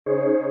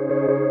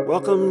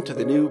Welcome to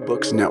the New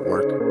Books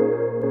Network.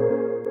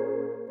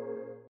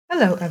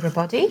 Hello,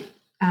 everybody,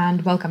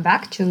 and welcome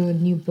back to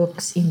New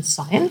Books in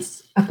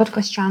Science, a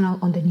podcast channel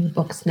on the New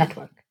Books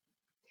Network.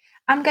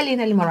 I'm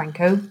Galina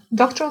Limorenko,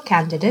 doctoral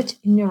candidate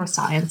in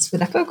neuroscience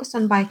with a focus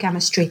on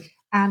biochemistry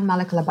and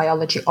molecular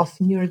biology of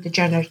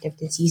neurodegenerative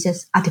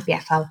diseases at the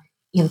EPFL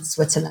in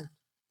Switzerland,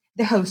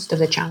 the host of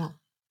the channel.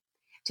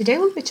 Today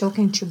we'll be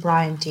talking to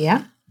Brian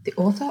Deer, the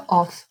author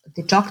of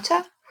The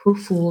Doctor Who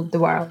Fooled the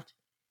World,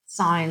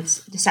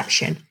 Science,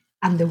 Deception,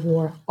 and the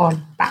War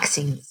on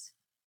Vaccines.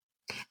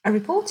 A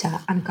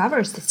reporter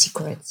uncovers the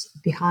secrets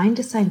behind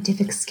the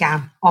scientific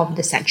scam of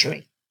the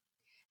century.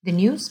 The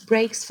news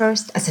breaks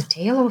first as a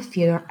tale of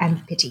fear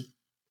and pity.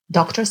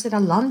 Doctors at a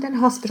London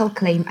hospital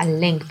claim a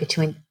link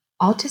between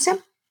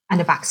autism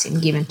and a vaccine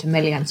given to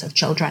millions of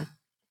children,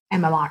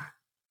 MMR.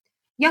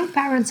 Young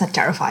parents are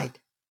terrified.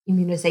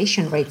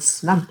 Immunization rates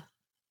slump.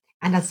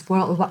 And as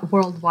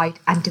worldwide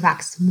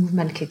anti-vax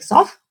movement kicks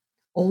off,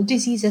 all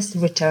diseases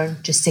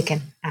return to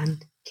sicken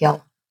and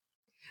kill.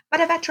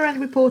 But a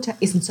veteran reporter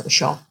isn't so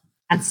sure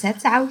and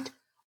sets out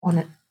on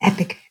an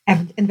epic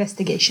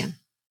investigation.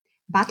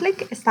 Battling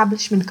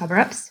establishment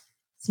cover-ups,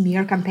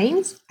 smear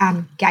campaigns,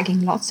 and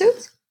gagging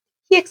lawsuits,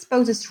 he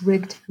exposes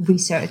rigged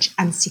research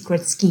and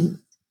secret schemes,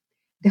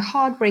 the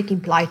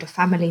heartbreaking plight of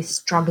families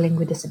struggling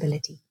with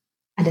disability,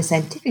 and the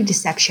scientific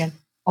deception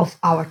of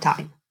our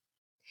time.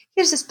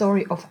 Here's the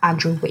story of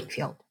Andrew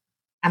Wakefield,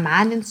 a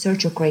man in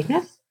search of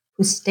greatness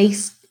who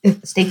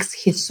stakes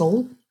his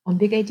soul on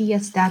big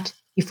ideas that,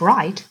 if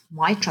right,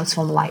 might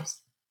transform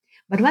lives.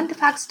 But when the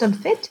facts don't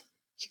fit,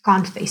 he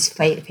can't face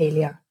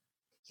failure.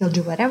 He'll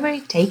do whatever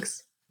it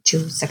takes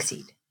to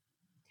succeed.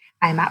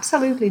 I am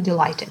absolutely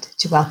delighted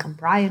to welcome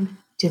Brian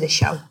to the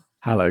show.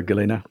 Hello,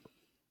 Galina.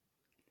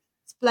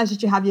 It's a pleasure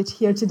to have you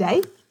here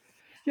today.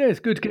 Yeah,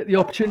 it's good to get the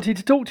opportunity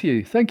to talk to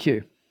you. Thank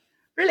you.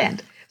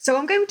 Brilliant. So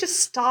I'm going to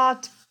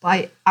start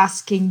by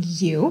asking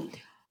you,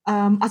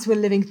 as we're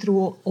living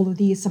through all of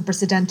these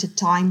unprecedented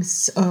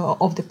times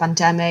of the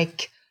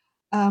pandemic,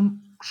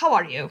 how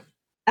are you?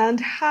 And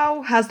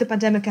how has the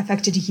pandemic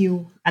affected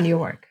you and your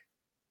work?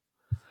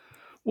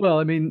 Well,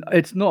 I mean,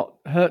 it's not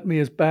hurt me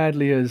as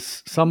badly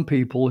as some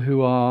people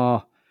who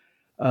are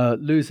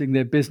losing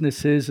their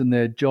businesses and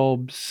their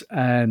jobs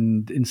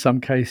and, in some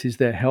cases,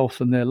 their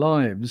health and their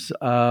lives.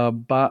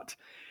 But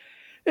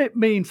it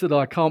means that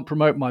I can't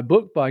promote my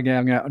book by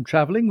going out and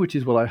traveling, which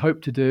is what I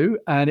hope to do.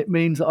 And it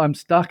means that I'm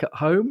stuck at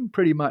home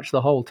pretty much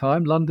the whole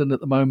time. London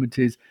at the moment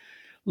is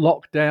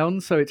locked down,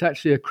 so it's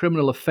actually a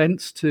criminal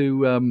offence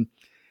to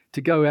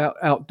go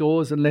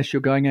outdoors unless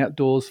you're going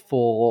outdoors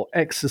for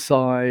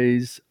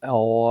exercise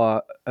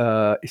or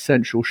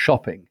essential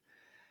shopping.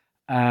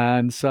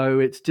 And so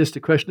it's just a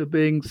question of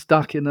being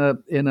stuck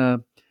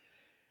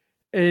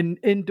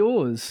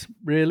indoors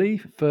really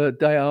for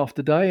day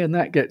after day, and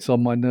that gets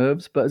on my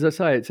nerves. But as I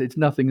say, it's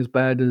nothing as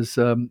bad as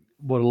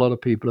what a lot of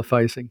people are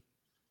facing.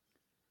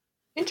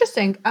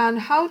 Interesting. And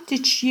how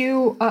did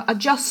you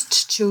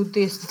adjust to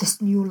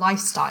this new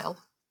lifestyle?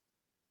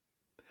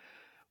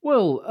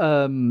 Well,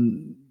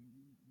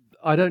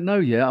 I don't know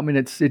yet. I mean,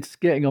 it's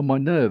getting on my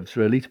nerves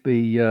really to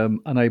be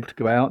unable to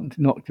go out and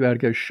not to be able to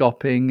go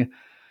shopping,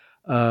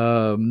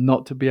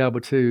 not to be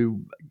able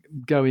to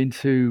go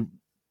into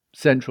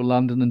central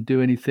London and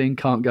do anything,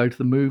 can't go to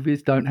the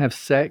movies, don't have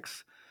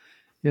sex.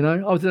 You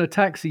know, I was in a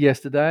taxi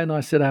yesterday and I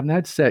said I haven't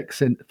had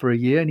sex for a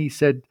year, and he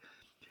said,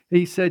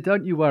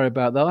 don't you worry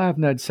about that. I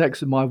haven't had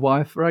sex with my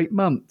wife for 8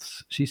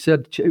 months. She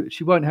said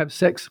she won't have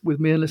sex with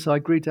me unless I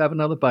agree to have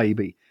another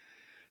baby.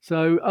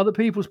 So other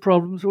people's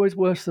problems are always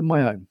worse than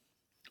my own.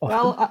 Often.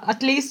 Well,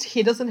 at least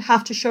he doesn't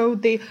have to show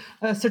the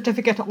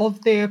certificate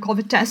of the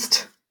COVID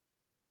test.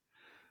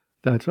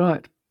 That's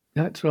right.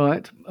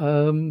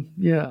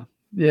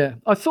 Yeah.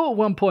 I thought at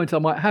one point I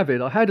might have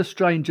it. I had a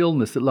strange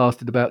illness that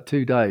lasted about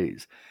 2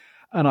 days,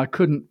 and I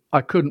couldn't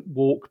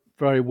walk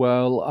very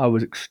well. I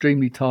was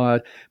extremely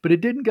tired, but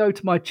it didn't go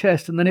to my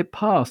chest, and then it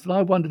passed. And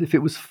I wondered if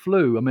it was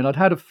flu. I mean, I'd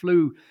had a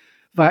flu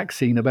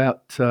vaccine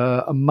about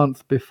a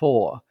month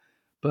before,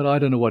 but I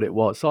don't know what it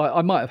was. So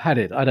I might have had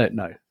it. I don't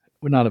know.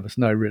 Well, none of us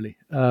know really.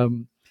 I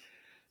mean,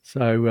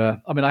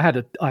 I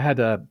had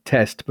a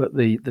test, but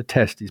the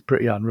test is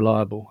pretty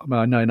unreliable. I mean,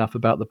 I know enough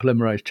about the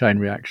polymerase chain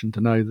reaction to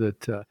know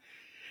that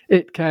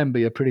it can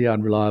be a pretty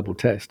unreliable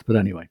test. But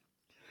anyway,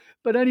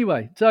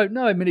 so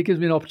no, I mean, it gives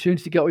me an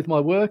opportunity to get on with my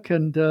work,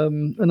 and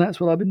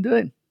that's what I've been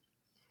doing.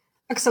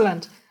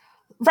 Excellent.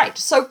 Right.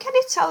 So can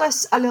you tell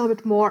us a little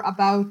bit more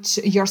about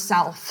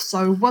yourself?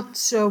 So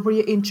what were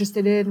you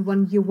interested in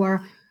when you were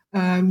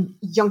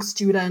young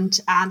student,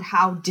 and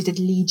how did it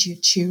lead you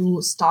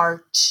to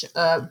start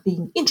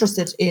being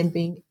interested in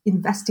being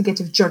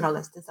investigative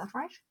journalist? Is that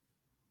right?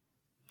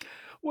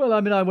 Well,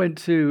 I mean, I went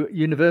to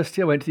university.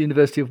 I went to the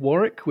University of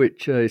Warwick,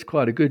 which is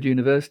quite a good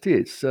university.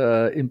 It's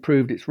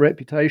improved its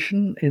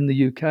reputation in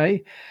the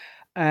UK.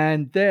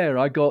 And there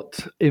I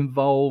got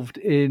involved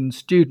in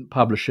student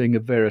publishing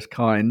of various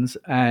kinds.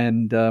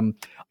 And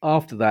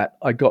after that,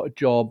 I got a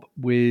job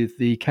with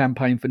the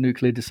Campaign for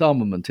Nuclear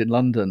Disarmament in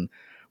London,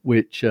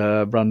 which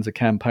runs a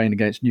campaign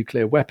against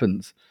nuclear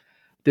weapons.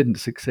 Didn't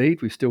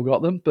succeed. We've still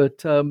got them,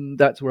 but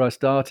that's where I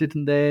started.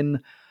 And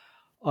then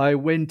I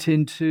went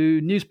into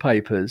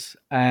newspapers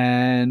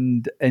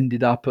and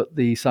ended up at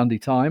the Sunday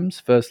Times,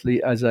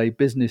 firstly as a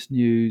business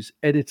news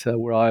editor,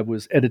 where I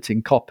was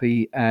editing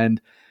copy and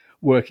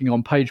working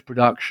on page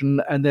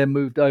production, and then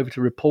moved over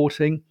to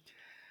reporting.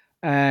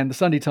 And the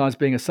Sunday Times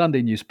being a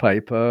Sunday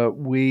newspaper,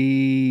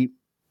 we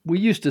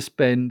used to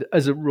spend,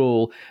 as a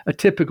rule, a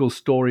typical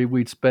story,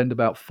 we'd spend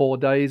about 4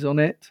 days on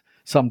it,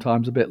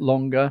 sometimes a bit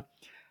longer.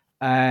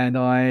 And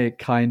I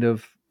kind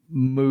of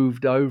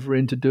moved over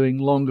into doing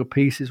longer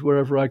pieces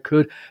wherever I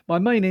could. My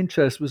main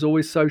interest was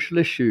always social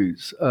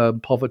issues,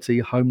 poverty,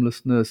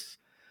 homelessness,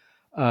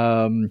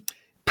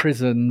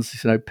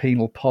 prisons,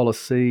 penal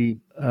policy,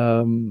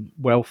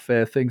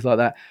 welfare, things like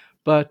that.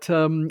 But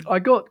I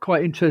got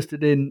quite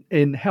interested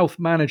in health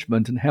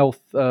management and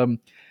health, the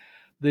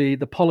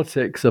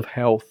politics of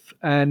health.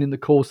 And in the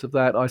course of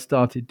that, I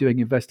started doing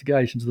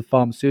investigations of the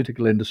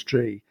pharmaceutical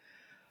industry.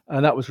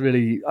 And that was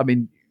really,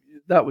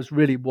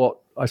 what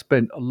I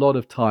spent a lot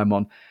of time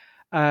on.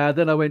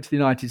 Then I went to the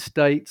United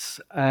States,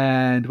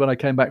 and when I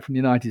came back from the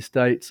United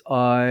States,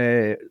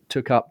 I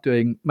took up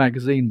doing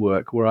magazine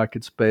work where I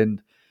could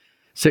spend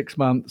 6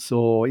 months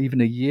or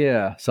even a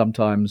year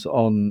sometimes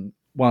on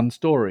one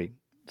story.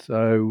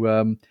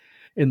 So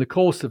in the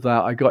course of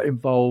that, I got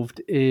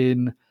involved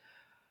in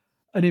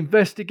an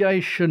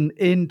investigation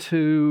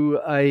into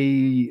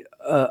a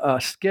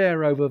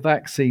scare over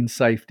vaccine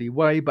safety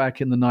way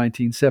back in the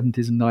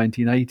 1970s and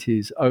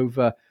 1980s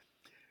over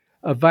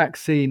a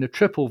vaccine, a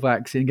triple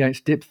vaccine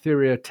against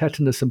diphtheria,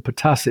 tetanus, and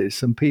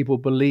pertussis. And people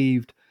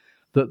believed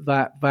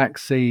that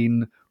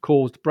vaccine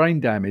caused brain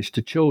damage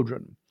to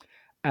children.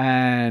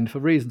 And for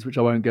reasons which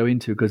I won't go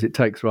into because it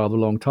takes rather a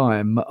long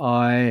time,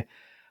 I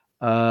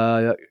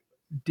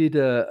did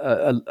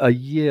a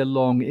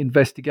year-long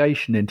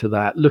investigation into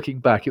that. Looking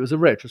back, it was a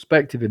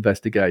retrospective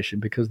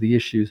investigation because the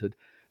issues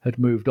had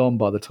moved on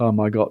by the time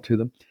I got to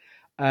them.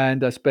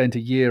 And I spent a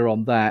year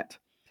on that.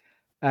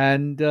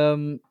 And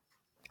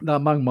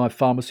among my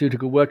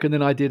pharmaceutical work, and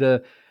then I did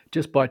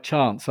just by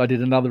chance, I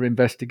did another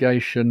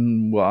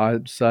investigation,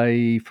 I'd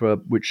say,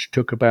 which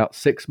took about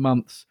 6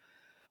 months,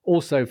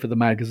 also for the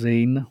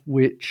magazine,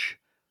 which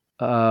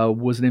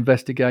was an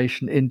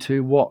investigation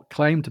into what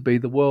claimed to be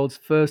the world's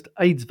first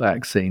AIDS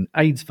vaccine,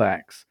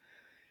 AIDS-Vax,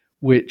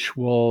 which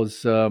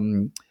was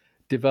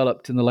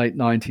developed in the late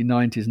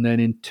 1990s, and then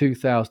in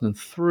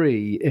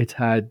 2003 it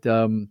had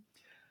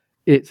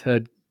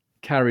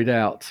carried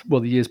out,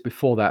 the years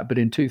before that, but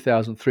in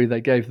 2003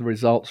 they gave the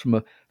results from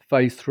a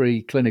phase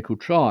 3 clinical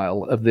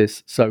trial of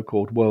this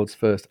so-called world's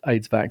first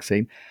AIDS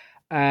vaccine.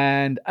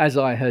 And as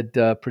I had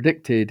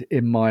predicted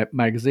in my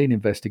magazine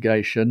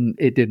investigation,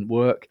 it didn't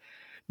work.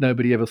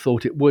 Nobody ever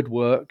thought it would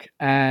work.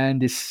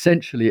 And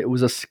essentially it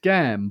was a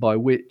scam by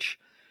which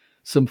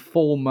some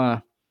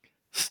former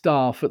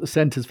staff at the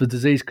Centers for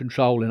Disease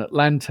Control in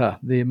Atlanta,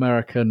 the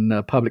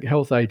American public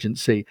health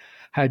agency,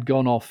 had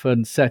gone off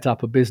and set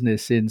up a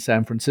business in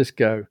San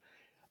Francisco.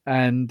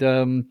 And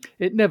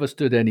it never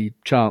stood any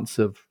chance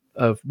of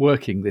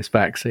working, this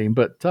vaccine,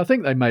 but I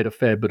think they made a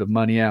fair bit of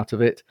money out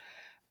of it.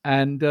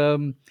 And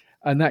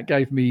that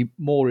gave me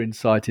more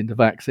insight into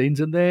vaccines.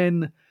 And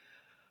then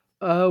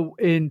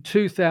in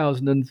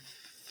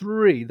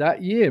 2003,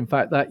 that year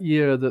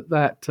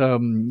that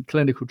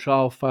clinical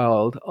trial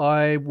failed,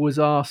 I was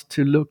asked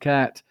to look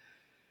at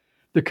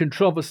the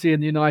controversy in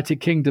the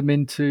United Kingdom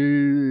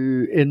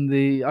concerning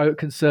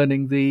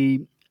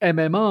the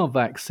MMR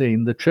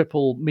vaccine, the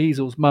triple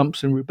measles,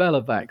 mumps, and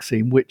rubella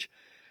vaccine, which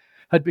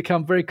had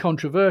become very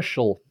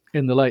controversial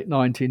in the late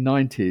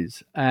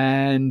 1990s.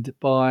 And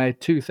by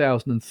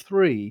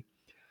 2003,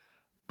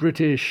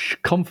 British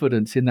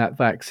confidence in that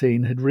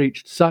vaccine had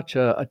reached such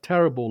a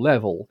terrible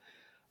level,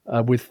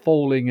 with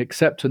falling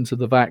acceptance of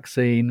the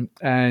vaccine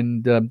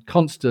and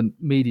constant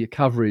media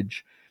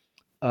coverage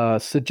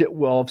of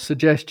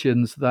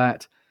suggestions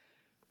that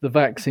the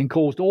vaccine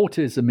caused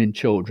autism in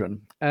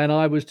children. And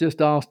I was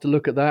just asked to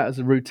look at that as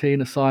a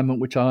routine assignment,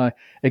 which I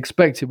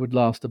expected would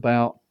last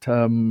about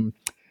 2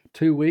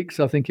 weeks,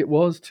 I think it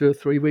was, 2 or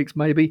 3 weeks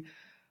maybe.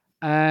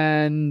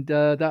 And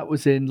that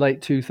was in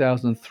late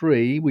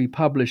 2003. We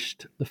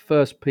published the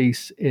first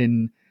piece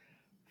in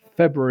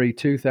February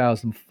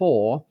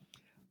 2004.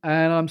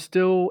 And I'm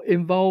still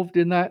involved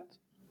in that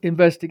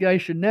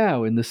investigation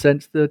now, in the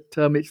sense that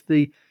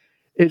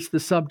it's the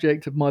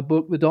subject of my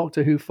book, The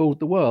Doctor Who Fooled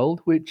the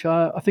World, which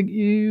I think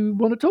you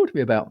want to talk to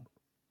me about.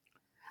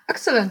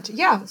 Excellent.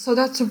 Yeah, so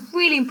that's a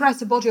really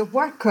impressive body of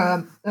work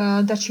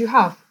that you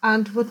have.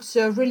 And what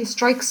really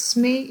strikes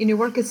me in your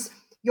work is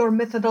your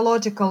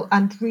methodological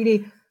and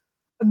really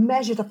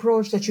measured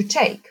approach that you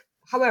take.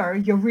 However,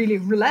 you're really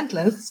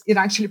relentless in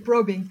actually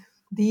probing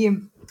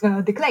the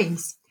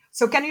claims.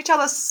 So can you tell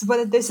us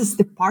whether this is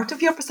the part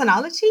of your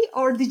personality,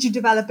 or did you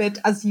develop it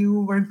as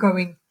you were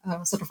going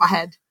sort of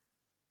ahead?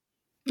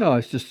 No,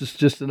 it's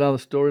just another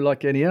story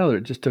like any other.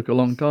 It just took a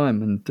long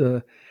time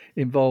and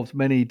involved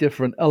many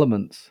different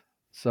elements.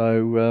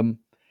 So,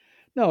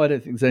 no, I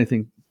don't think there's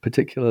anything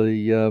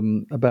particularly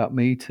about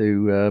me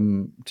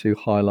to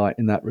highlight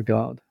in that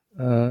regard.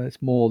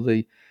 It's more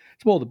the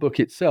book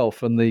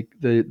itself and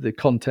the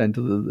content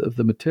of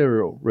the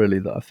material really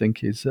that I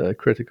think is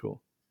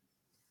critical.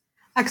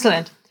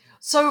 Excellent.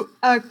 So,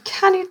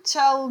 can you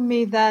tell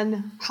me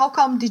then, how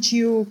come did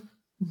you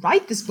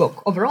write this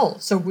book overall?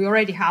 So we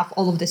already have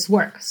all of this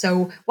work.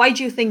 So why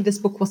do you think this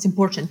book was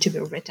important to be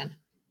written?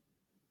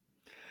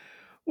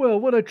 Well,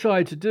 what I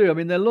tried to do, I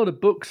mean, there are a lot of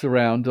books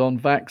around on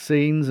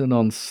vaccines and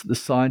on the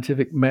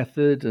scientific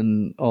method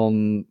and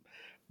on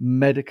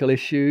medical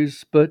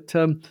issues, but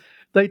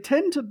they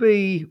tend to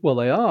be,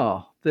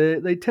 well,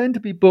 they tend to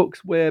be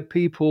books where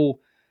people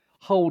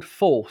hold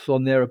forth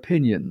on their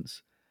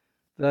opinions.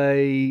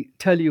 They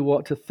tell you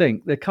what to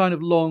think. They're kind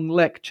of long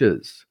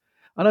lectures.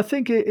 And I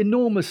think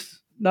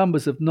enormous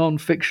numbers of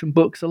non-fiction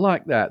books are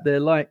like that. They're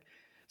like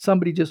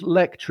somebody just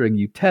lecturing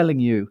you, telling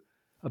you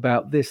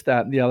about this,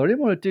 that, and the other. I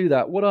didn't want to do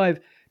that. What I've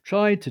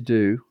tried to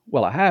do,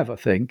 well, I have, I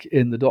think,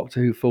 in The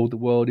Doctor Who Fooled the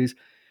World, is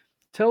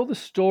tell the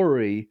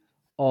story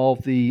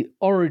of the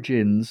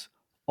origins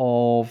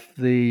of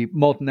the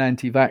modern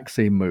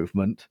anti-vaccine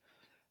movement,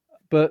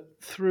 but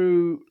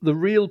through the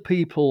real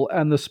people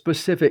and the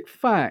specific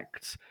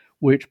facts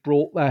which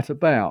brought that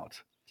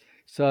about.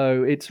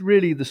 So it's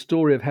really the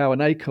story of how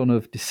an acorn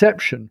of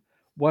deception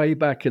way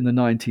back in the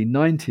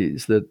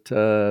 1990s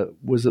that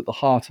was at the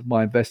heart of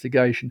my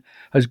investigation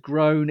has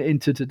grown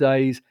into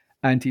today's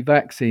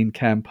anti-vaccine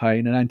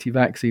campaign and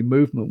anti-vaccine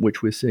movement,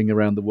 which we're seeing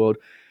around the world,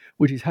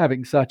 which is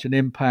having such an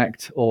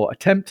impact or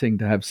attempting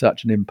to have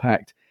such an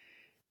impact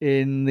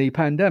in the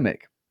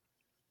pandemic.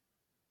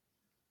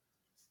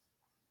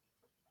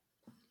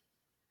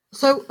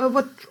 So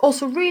what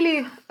also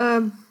really...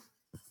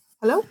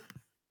 hello?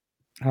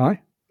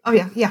 Hi. Oh,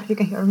 yeah, you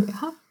can hear me.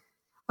 Huh?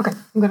 Okay,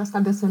 I'm going to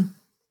start this one.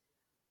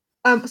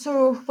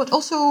 So what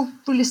also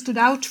really stood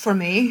out for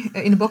me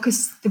in the book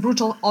is the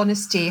brutal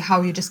honesty,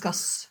 how you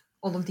discuss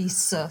all of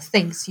these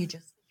things. You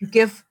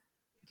give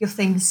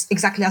things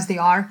exactly as they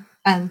are,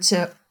 and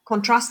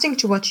contrasting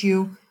to what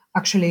you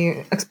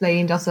actually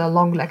explained as a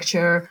long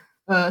lecture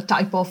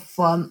type of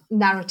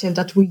narrative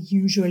that we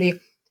usually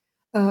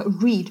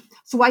read.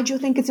 So why do you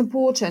think it's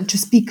important to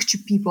speak to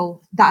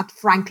people that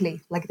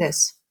frankly like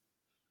this?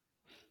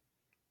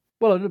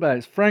 Well, I don't know about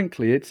it.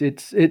 Frankly, it's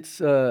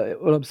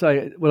what I'm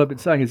saying. What I've been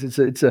saying is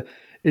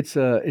it's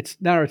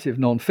narrative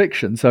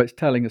nonfiction. So it's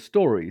telling a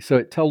story. So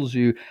it tells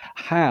you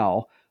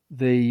how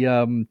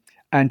the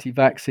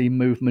anti-vaccine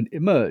movement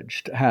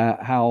emerged,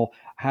 how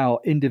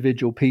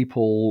individual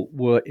people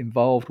were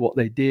involved, what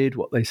they did,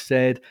 what they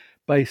said,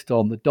 based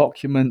on the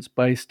documents,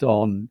 based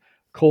on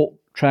court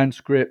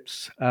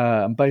transcripts,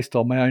 and based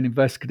on my own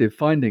investigative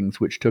findings,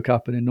 which took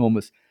up an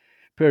enormous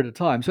period of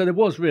time. So there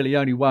was really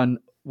only one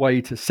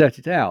way to set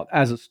it out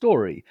as a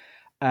story,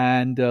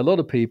 and a lot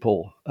of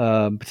people,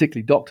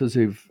 particularly doctors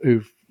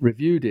who've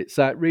reviewed it,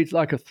 say it reads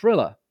like a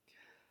thriller,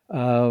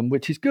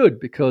 which is good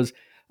because,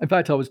 in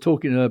fact, I was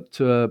talking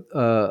to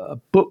a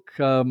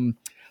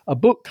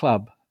book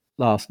club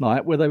last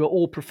night where they were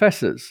all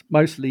professors,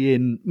 mostly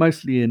in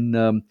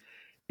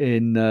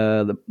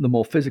the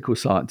more physical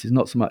sciences,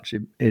 not so much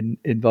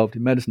involved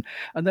in medicine.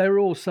 And they were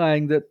all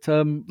saying that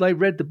they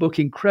read the book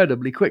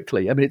incredibly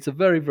quickly. I mean, it's a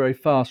very, very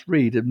fast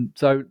read. And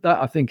so that,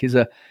 I think, is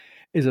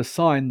a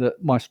sign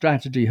that my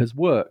strategy has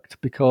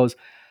worked, because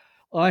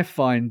I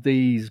find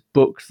these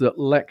books that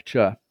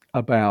lecture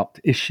about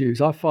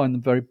issues, I find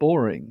them very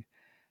boring.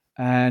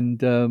 And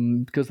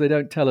because they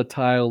don't tell a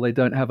tale, they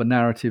don't have a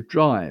narrative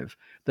drive,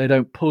 they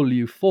don't pull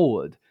you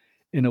forward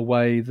in a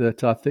way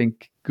that I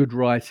think good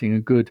writing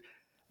and good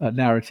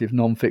narrative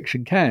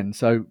nonfiction can.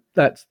 So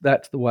that's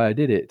the way I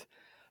did it,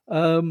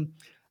 and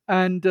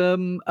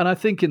I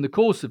think in the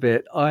course of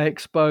it, I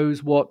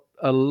expose what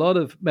a lot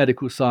of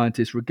medical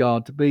scientists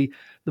regard to be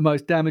the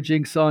most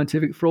damaging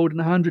scientific fraud in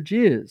 100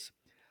 years,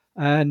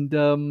 and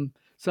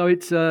so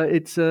it's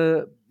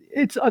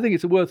I think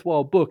it's a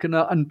worthwhile book,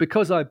 and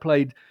because I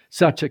played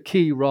such a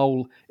key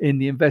role in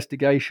the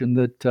investigation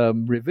that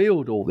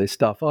revealed all this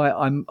stuff,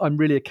 I'm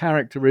really a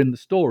character in the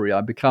story.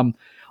 I become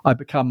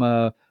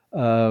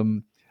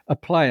a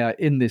player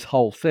in this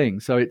whole thing.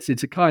 So it's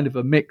a kind of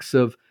a mix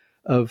of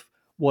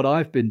what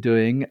I've been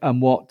doing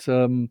and what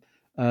and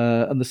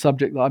the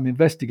subject that I'm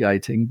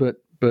investigating, but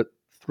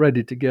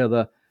threaded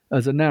together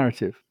as a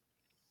narrative.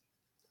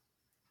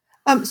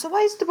 So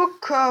why is the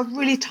book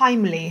really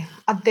timely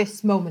at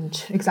this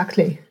moment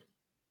exactly?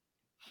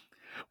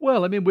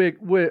 Well, I mean,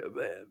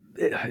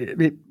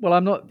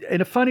 I'm not,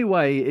 in a funny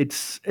way,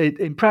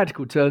 in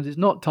practical terms, it's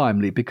not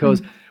timely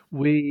because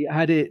we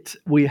had it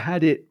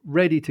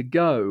ready to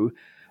go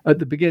at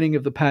the beginning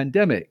of the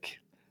pandemic.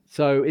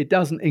 So it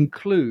doesn't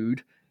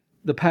include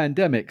the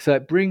pandemic. So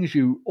it brings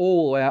you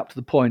all the way up to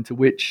the point at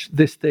which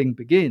this thing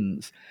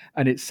begins,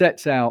 and it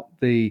sets out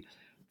the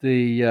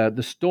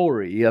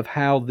story of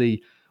how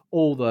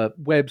all the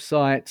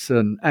websites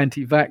and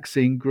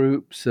anti-vaccine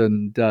groups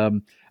and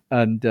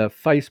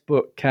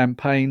Facebook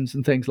campaigns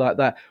and things like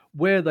that,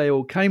 where they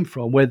all came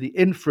from, where the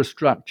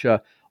infrastructure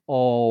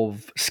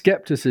of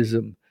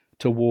skepticism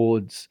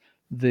towards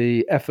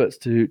the efforts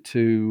to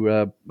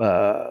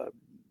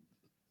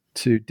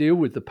deal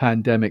with the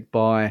pandemic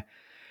by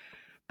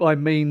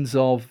means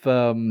of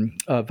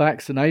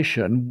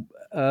vaccination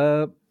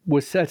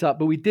was set up,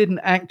 but we didn't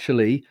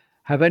actually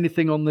have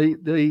anything on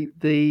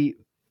the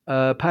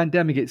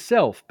pandemic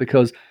itself,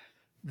 because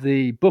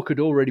the book had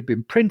already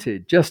been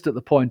printed just at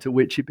the point at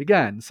which it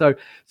began. So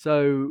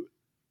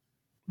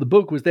the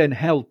book was then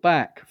held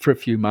back for a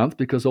few months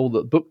because all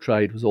the book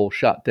trade was all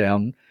shut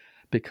down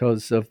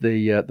because of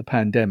the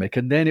pandemic,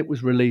 and then it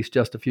was released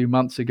just a few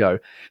months ago.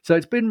 So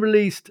it's been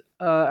released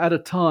at a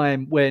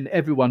time when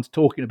everyone's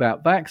talking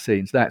about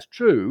vaccines. That's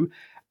true,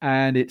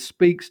 and it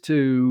speaks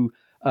to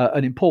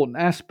an important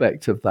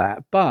aspect of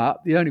that.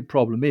 But the only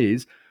problem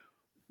is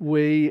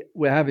we're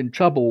having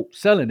trouble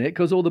selling it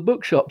because all the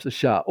bookshops are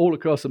shut. All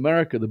across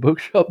America, the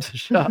bookshops are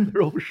shut.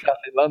 They're all shut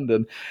in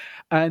London.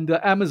 And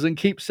Amazon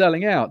keeps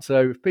selling out.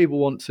 So if people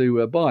want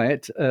to buy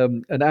it,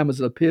 and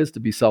Amazon appears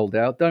to be sold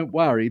out, don't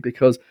worry,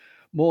 because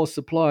more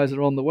suppliers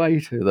are on the way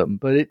to them.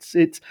 But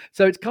it's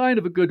kind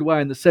of a good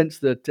way in the sense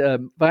that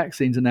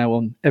vaccines are now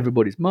on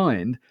everybody's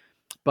mind.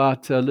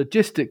 But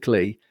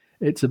logistically,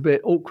 it's a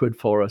bit awkward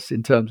for us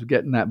in terms of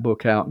getting that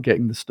book out and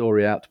getting the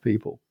story out to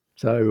people.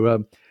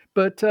 So,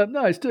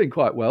 no, it's doing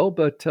quite well,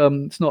 but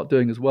it's not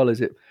doing as well as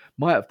it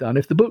might have done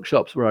if the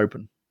bookshops were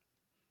open.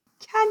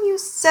 Can you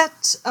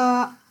set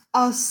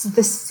us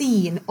the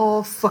scene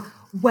of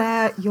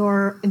where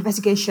your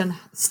investigation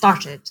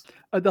started?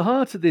 At the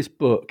heart of this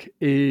book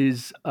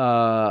is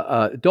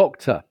a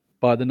doctor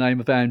by the name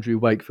of Andrew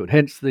Wakefield,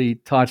 hence the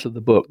title of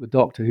the book, The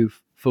Doctor Who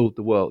Fooled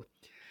the World.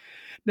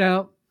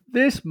 Now,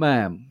 this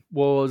man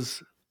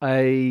was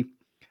an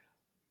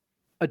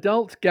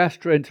adult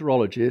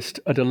gastroenterologist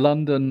at a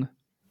London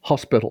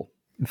hospital,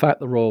 in fact,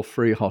 the Royal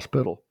Free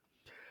Hospital,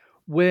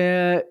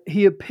 where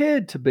he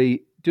appeared to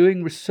be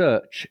doing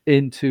research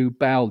into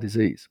bowel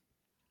disease.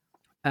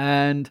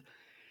 And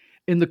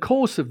in the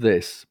course of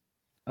this,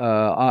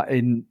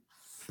 in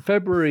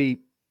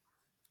February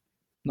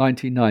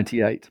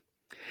 1998,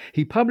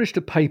 he published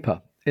a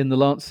paper in the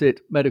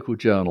Lancet Medical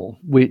Journal,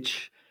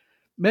 which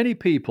many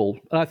people,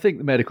 and I think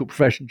the medical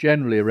profession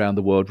generally around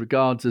the world,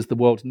 regards as the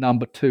world's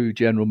number 2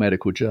 general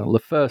medical journal. The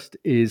first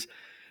is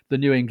the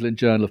New England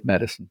Journal of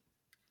Medicine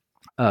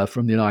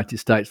from the United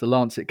States. The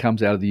Lancet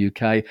comes out of the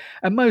UK,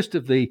 and most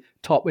of the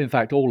top, in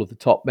fact, all of the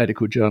top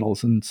medical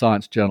journals and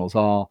science journals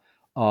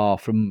are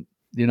from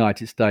the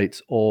United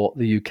States or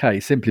the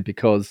UK, simply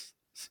because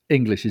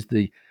English is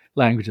the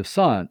language of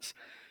science.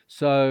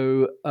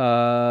 So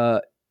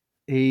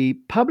he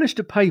published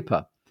a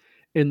paper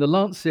in the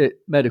Lancet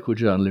Medical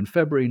Journal in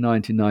February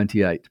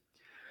 1998,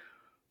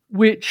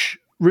 which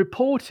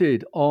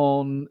reported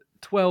on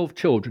 12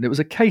 children. It was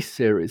a case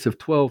series of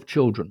 12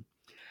 children.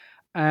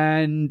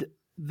 And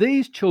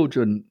these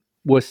children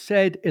were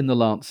said in the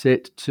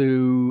Lancet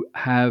to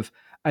have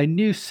a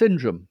new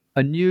syndrome,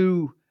 a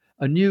new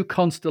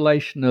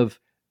constellation of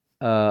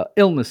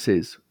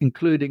illnesses,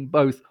 including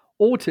both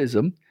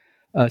autism,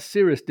 a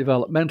serious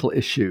developmental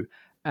issue,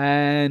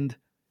 and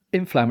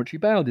inflammatory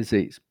bowel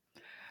disease.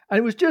 And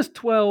it was just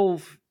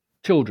 12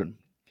 children.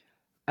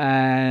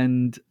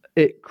 And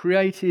it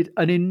created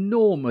an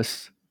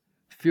enormous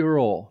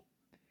furore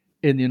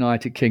in the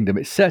United Kingdom.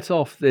 It set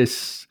off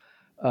this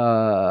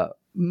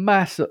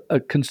mass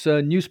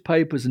concern.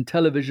 Newspapers and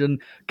television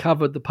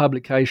covered the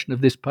publication of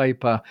this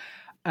paper.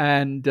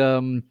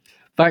 And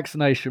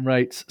vaccination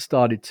rates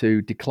started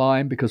to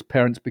decline because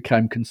parents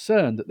became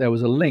concerned that there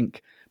was a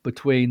link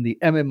between the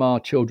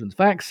MMR children's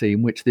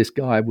vaccine, which this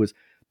guy was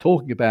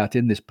talking about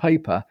in this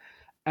paper,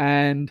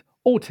 and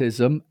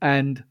autism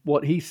and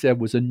what he said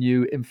was a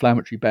new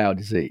inflammatory bowel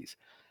disease.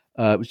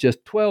 It was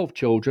just 12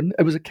 children.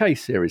 It was a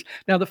case series.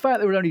 Now, the fact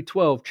there were only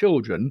 12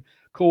 children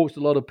caused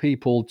a lot of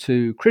people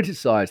to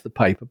criticize the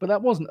paper, but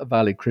that wasn't a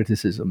valid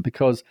criticism,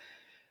 because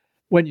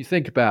when you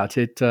think about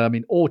it,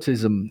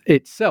 autism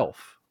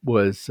itself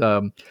was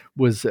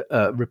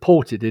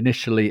reported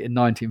initially in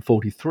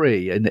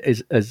 1943 and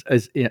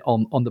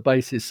on the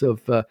basis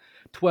of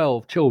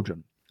 12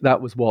 children. That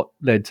was what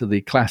led to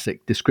the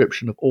classic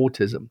description of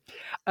autism.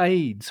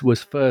 AIDS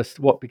was first,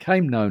 what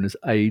became known as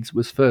AIDS,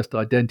 was first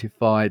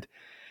identified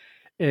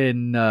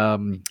in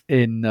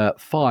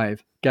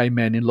 5 gay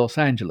men in Los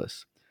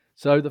Angeles.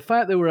 So the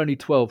fact there were only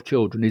 12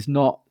 children is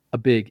not a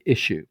big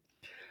issue.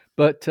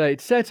 But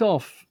it set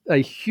off a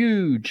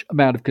huge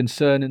amount of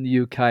concern in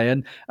the UK,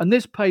 and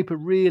this paper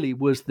really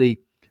was,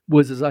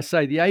 as I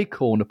say, the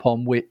acorn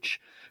from which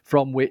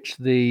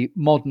the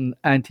modern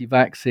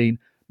anti-vaccine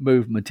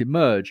movement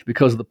emerged,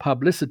 because of the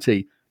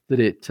publicity that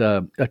it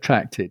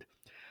attracted.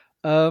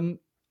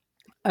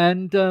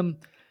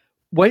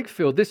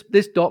 Wakefield,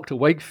 this Dr.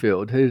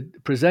 Wakefield,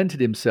 had presented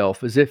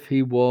himself as if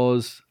he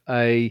was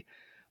a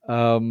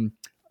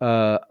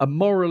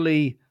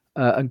morally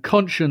and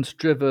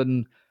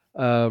conscience-driven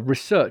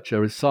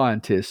researcher, a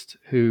scientist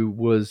who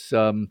was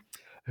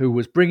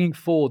bringing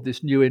forward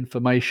this new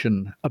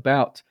information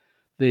about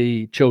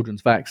the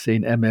children's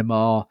vaccine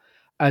MMR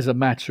as a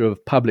matter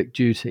of public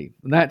duty.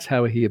 And that's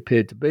how he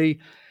appeared to be.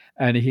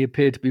 and he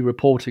appeared to be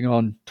reporting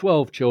on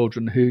 12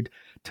 children who'd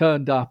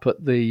turned up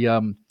at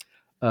the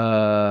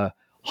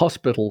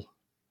hospital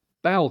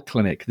bowel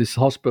clinic. This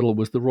hospital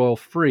was the Royal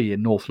Free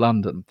in North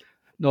London,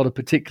 not a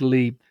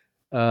particularly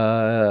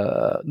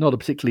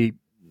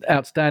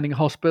outstanding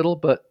hospital,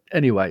 but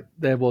anyway,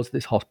 there was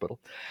this hospital.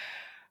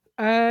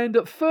 And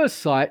at first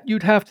sight,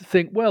 you'd have to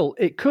think, well,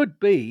 it could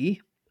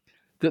be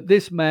that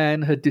this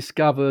man had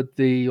discovered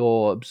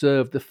or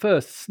observed the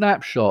first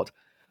snapshot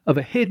of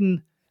a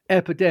hidden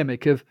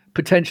epidemic of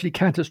potentially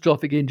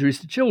catastrophic injuries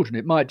to children.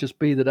 It might just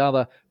be that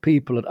other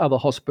people at other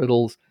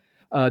hospitals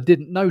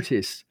didn't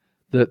notice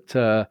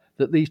that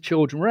these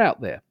children were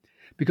out there.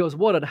 Because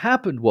what had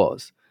happened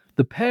was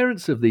the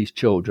parents of these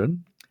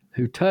children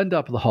who turned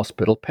up at the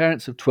hospital,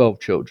 parents of 12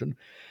 children,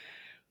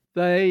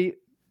 they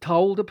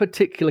told a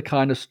particular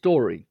kind of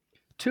story.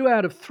 2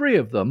 out of 3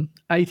 of them,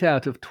 8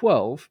 out of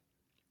 12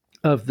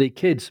 of the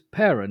kids'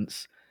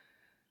 parents,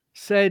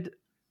 said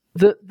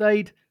that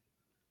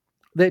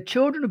their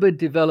children had been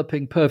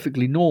developing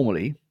perfectly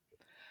normally,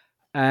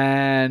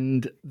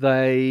 and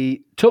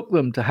they took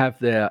them to have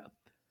their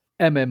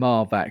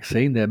MMR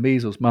vaccine, their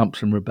measles,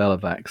 mumps, and rubella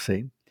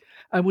vaccine.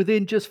 And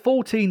within just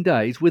 14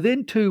 days,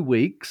 within 2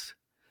 weeks,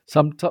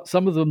 some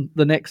of them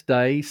the next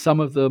day, some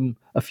of them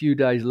a few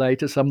days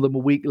later, some of them a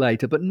week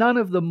later, but none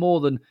of them more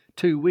than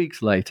 2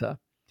 weeks later,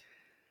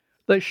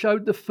 they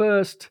showed the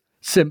first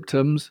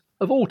symptoms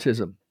of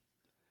autism.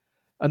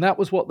 And that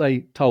was what they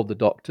told the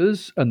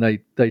doctors, and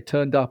they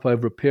turned up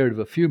over a period of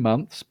a few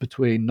months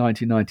between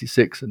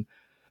 1996 and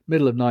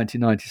middle of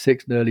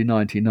 1996 and early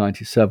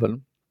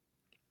 1997.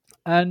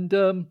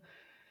 And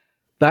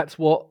that's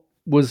what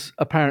was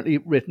apparently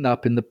written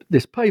up in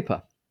this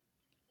paper.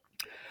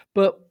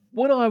 But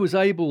what I was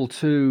able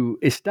to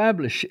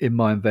establish in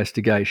my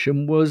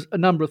investigation was a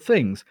number of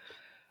things,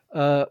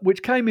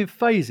 which came in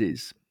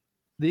phases.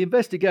 The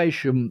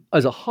investigation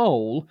as a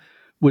whole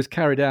was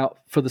carried out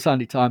for the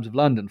Sunday Times of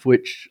London, for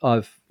which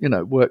I've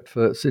worked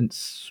for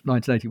since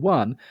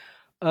 1981.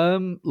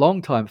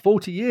 Long time,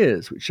 40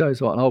 years, which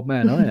shows what an old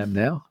man I am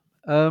now.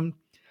 And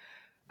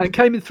it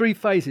came in 3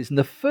 phases. And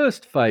the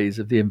first phase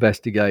of the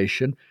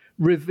investigation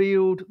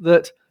revealed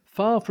that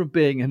far from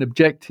being an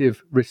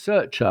objective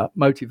researcher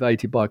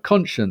motivated by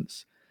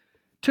conscience,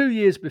 2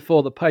 years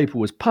before the paper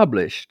was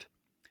published,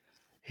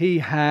 he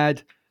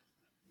had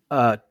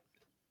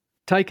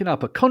taken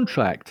up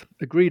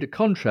agreed a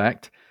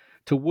contract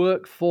to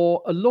work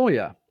for a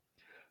lawyer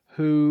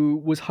who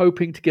was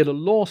hoping to get a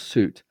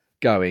lawsuit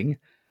going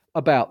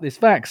about this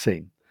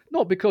vaccine.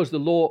 Not because the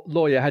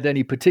lawyer had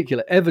any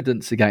particular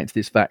evidence against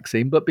this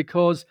vaccine, but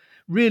because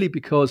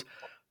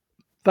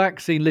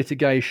vaccine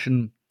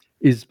litigation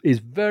is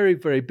very,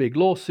 very big.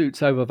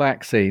 Lawsuits over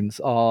vaccines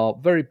are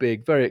very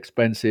big, very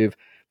expensive,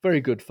 very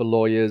good for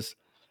lawyers.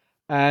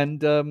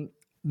 And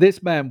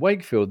this man,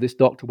 this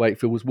Dr.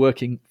 Wakefield, was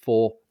working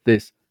for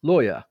this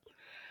lawyer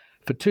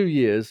for 2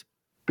 years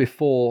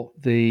before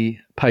the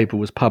paper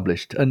was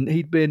published. And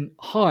he'd been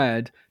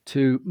hired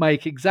to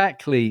make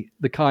exactly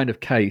the kind of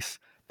case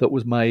that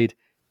was made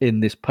in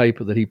this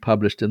paper that he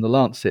published in The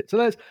Lancet.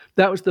 So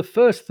that was the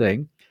first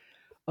thing.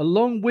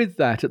 Along with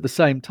that, at the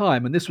same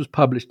time, and this was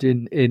published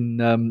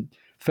in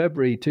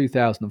February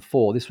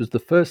 2004, this was the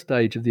first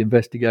stage of the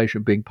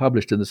investigation being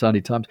published in the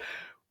Sunday Times,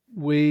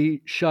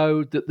 we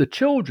showed that the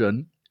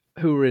children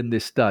who were in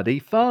this study,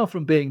 far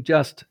from being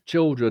just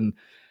children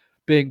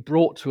being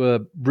brought to a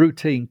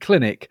routine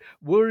clinic,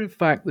 were in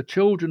fact the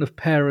children of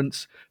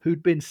parents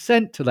who'd been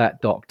sent to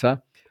that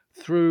doctor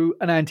through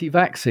an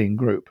anti-vaccine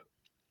group.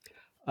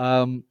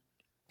 And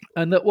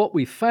that what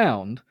we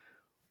found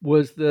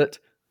was that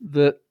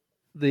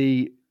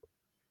the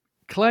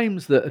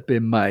claims that had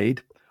been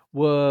made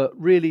were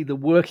really the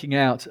working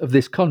out of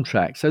this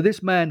contract. So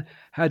this man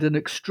had an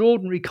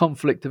extraordinary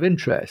conflict of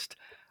interest,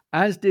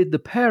 as did the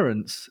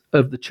parents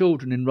of the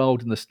children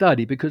enrolled in the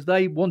study, because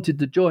they wanted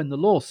to join the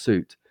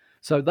lawsuit.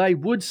 So they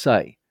would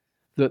say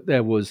that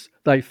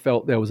they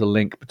felt there was a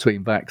link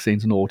between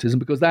vaccines and autism,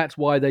 because that's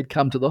why they'd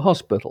come to the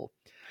hospital.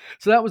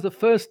 So that was the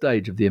first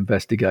stage of the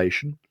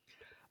investigation.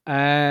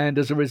 And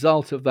as a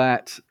result of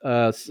that,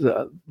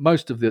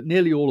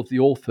 nearly all of the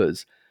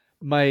authors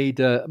made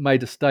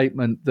a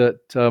statement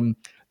that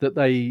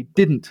they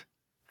didn't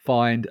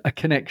find a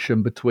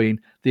connection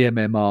between the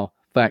MMR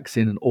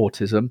vaccine and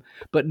autism,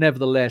 but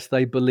nevertheless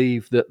they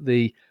believed that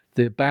the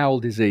bowel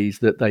disease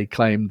that they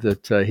claimed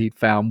that he'd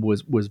found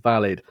was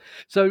valid.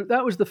 So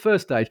that was the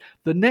first stage.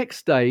 The next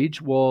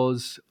stage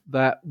was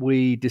that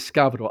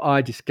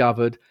I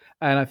discovered,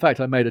 and in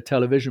fact I made a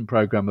television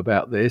program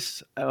about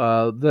this,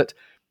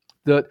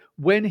 that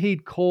when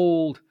he'd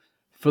called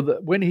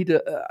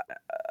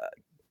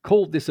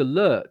called this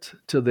alert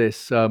to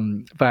this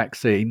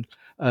vaccine,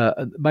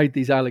 made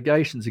these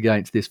allegations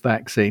against this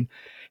vaccine,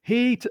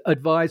 he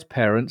advised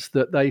parents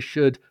that they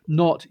should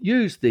not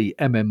use the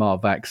MMR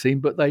vaccine,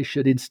 but they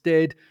should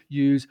instead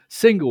use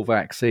single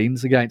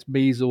vaccines against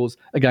measles,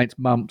 against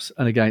mumps,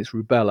 and against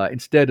rubella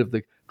instead of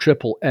the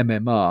triple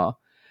MMR.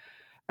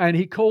 And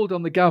he called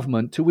on the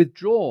government to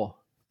withdraw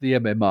the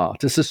MMR,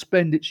 to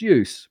suspend its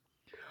use.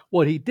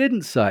 What he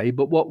didn't say,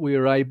 but what we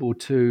were able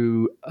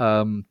to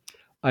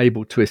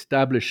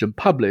establish and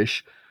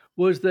publish,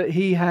 was that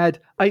he had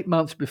 8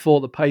 months before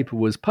the paper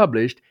was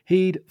published,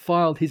 he'd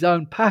filed his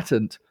own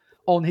patent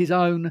on his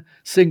own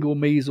single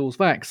measles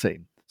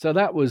vaccine. So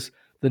that was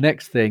the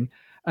next thing.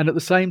 And at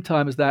the same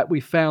time as that, we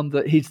found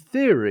that his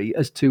theory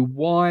as to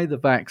why the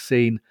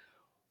vaccine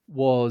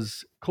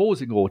was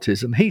causing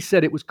autism, he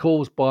said it was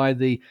caused by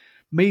the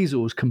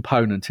measles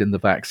component in the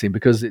vaccine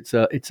because it's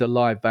a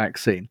live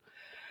vaccine.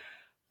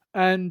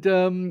 And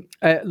so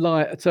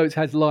it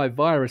has live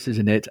viruses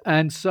in it.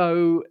 And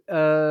so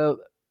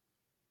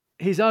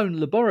his own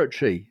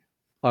laboratory,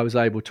 I was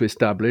able to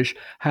establish,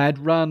 had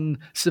run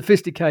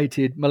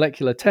sophisticated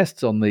molecular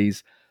tests on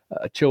these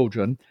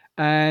children,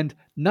 and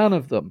none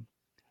of them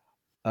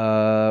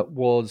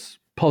was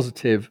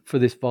positive for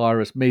this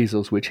virus,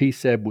 measles, which he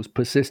said was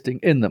persisting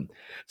in them.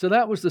 So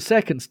that was the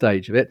second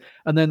stage of it.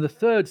 And then the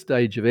third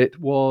stage of it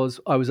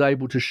was I was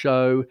able to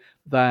show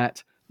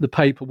that the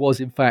paper was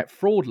in fact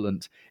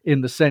fraudulent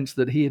in the sense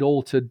that he had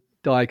altered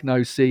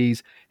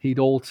diagnoses, he'd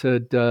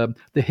altered the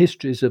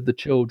histories of the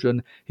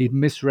children, he'd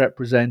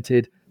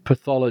misrepresented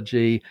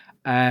pathology,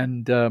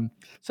 and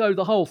so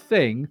the whole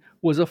thing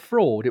was a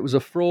fraud. It was a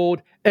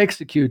fraud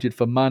executed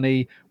for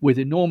money with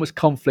enormous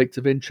conflict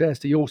of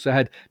interest. He also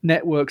had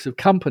networks of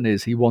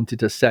companies he wanted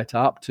to set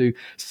up to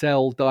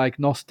sell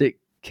diagnostic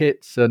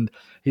kits and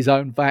his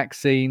own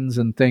vaccines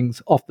and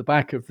things off the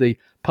back of the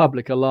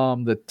public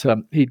alarm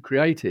that he'd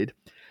created.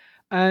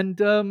 And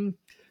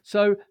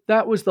so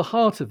that was the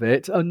heart of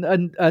it, and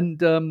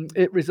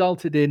it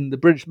resulted in the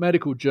British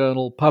Medical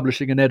Journal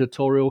publishing an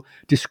editorial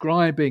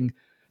describing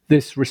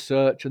this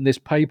research and this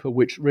paper,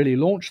 which really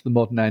launched the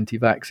modern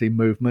anti-vaccine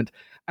movement,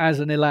 as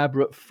an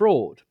elaborate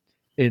fraud,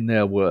 in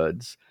their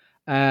words,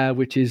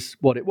 which is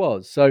what it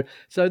was. So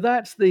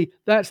that's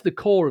the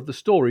core of the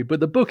story. But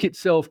the book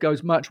itself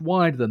goes much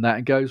wider than that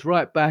and goes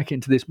right back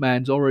into this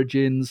man's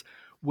origins,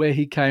 where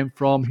he came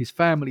from, his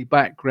family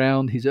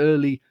background, his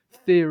early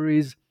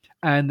theories,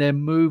 and then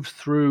moves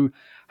through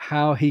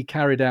how he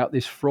carried out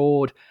this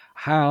fraud,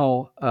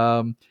 how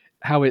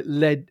it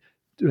led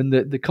and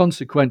the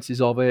consequences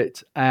of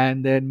it,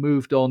 and then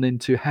moved on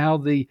into how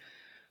the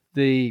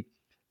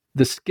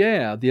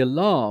scare, the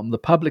alarm, the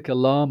public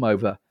alarm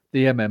over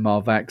the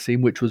MMR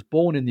vaccine, which was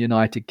born in the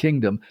United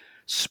Kingdom,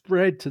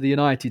 spread to the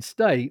United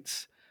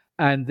States,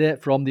 and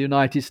from the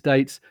United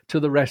States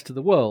to the rest of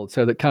the world,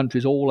 so that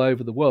countries all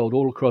over the world,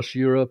 all across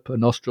Europe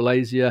and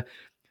Australasia,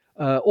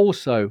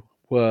 also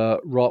were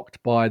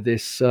rocked by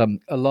this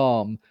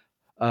alarm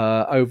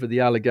over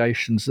the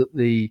allegations that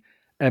the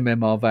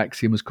MMR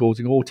vaccine was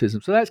causing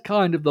autism. So that's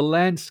kind of the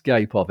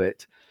landscape of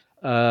it,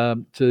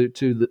 to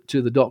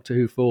the Doctor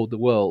Who fooled the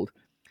world,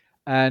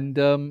 and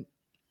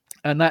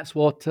that's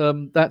what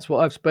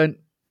I've spent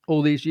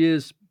all these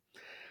years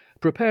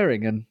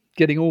preparing and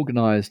getting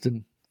organised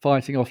and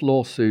fighting off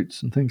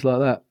lawsuits and things like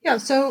that. Yeah.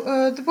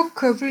 So the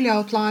book really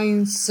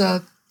outlines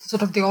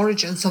sort of the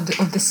origins of the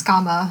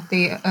scammer,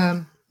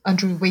 the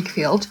Andrew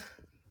Wakefield,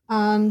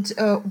 and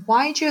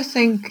why do you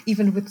think,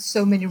 even with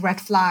so many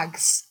red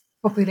flags,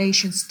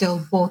 population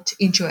still bought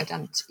into it,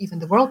 and even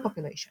the world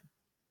population?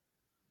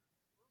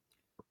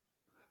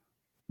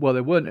 Well,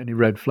 there weren't any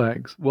red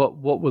flags. What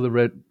were the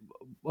red?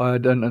 I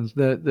don't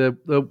understand.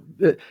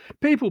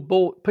 People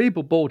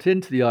bought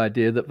into the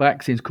idea that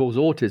vaccines cause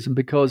autism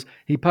because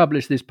he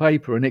published this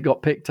paper and it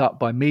got picked up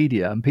by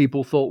media, and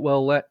people thought,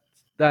 well,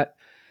 that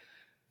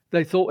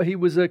they thought he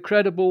was a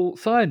credible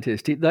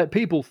scientist. That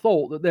people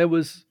thought that there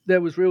was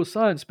real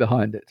science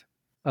behind it.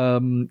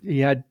 He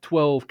had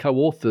 12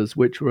 co-authors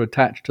which were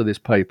attached to this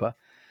paper,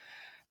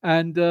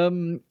 and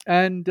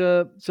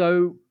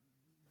so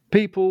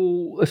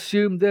people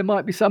assumed there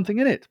might be something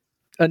in it.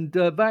 And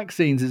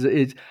vaccines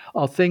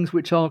are things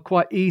which are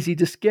quite easy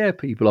to scare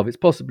people of. It's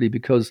possibly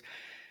because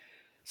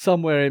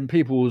somewhere in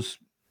people's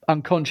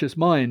unconscious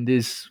mind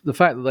is the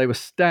fact that they were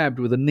stabbed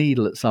with a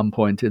needle at some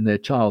point in their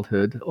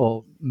childhood,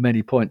 or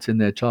many points in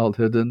their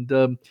childhood,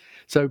 and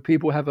so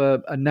people have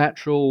a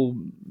natural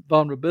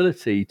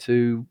vulnerability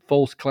to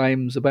false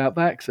claims about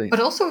vaccines. But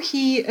also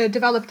he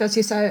developed, as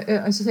you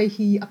say,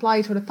 he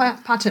applied for the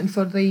patent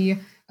for the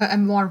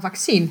MMR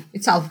vaccine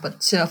itself,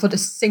 but for the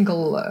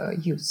single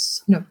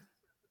use. No.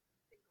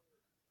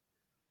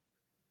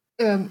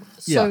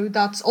 So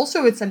that's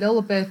also, it's a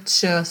little bit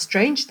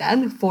strange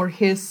then for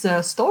his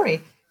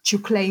story to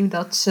claim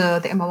that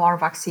the MMR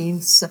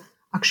vaccines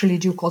actually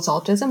do cause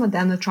autism, and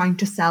then trying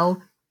to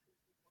sell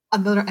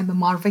another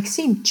MMR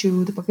vaccine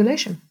to the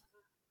population.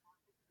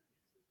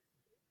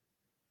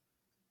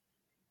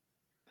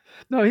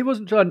 No, he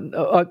wasn't trying.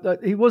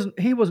 He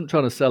wasn't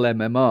trying to sell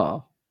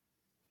MMR.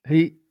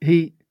 He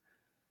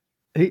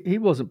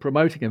wasn't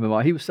promoting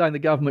MMR. He was saying the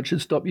government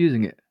should stop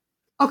using it.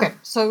 Okay,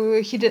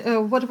 so he did.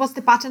 What was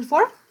the patent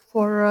for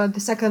the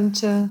second?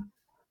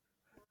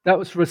 That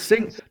was for a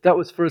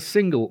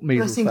single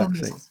measles vaccine.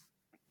 Measles.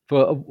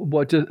 For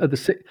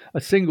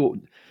a single.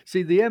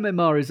 See, the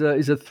MMR is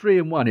a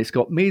 3-in-1. It's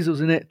got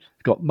measles in it,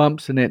 it's got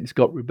mumps in it, it's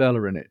got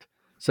rubella in it.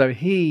 So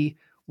he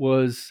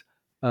was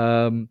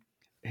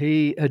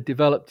he had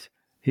developed,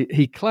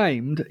 he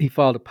claimed he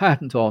filed a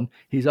patent on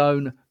his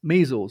own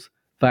measles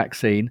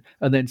vaccine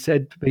and then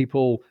said to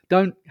people,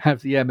 don't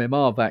have the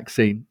MMR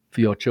vaccine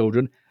for your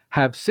children,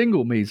 have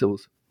single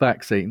measles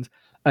vaccines.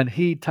 And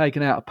he'd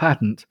taken out a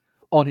patent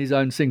on his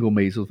own single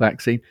measles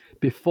vaccine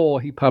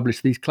before he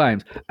published these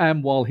claims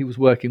and while he was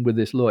working with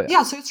this lawyer.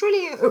 Yeah, so it's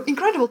really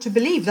incredible to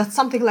believe that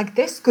something like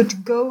this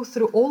could go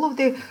through all of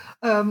the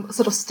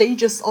sort of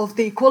stages of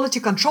the quality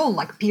control,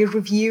 like peer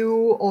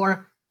review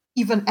or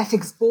even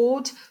ethics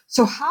board.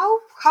 So how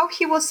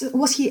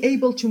was he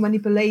able to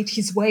manipulate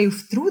his way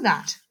through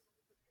that?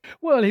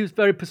 Well, he was a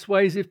very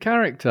persuasive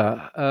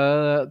character.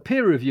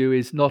 Peer review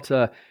is not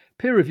a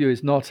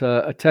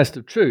test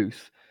of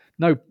truth.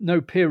 No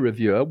peer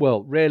reviewer,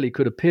 well, rarely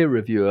could a peer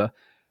reviewer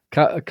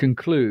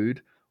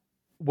conclude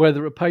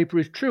whether a paper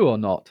is true or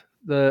not.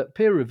 The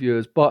peer review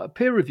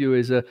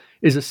is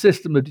a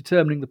system of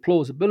determining the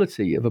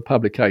plausibility of a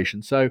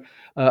publication. So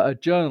a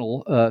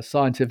journal, a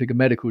scientific and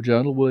medical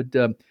journal,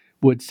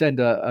 would send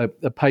a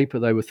paper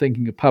they were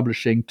thinking of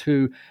publishing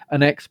to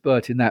an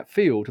expert in that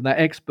field, and that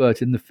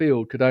expert in the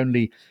field could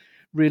only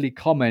really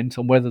comment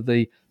on whether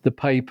the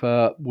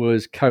paper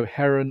was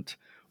coherent,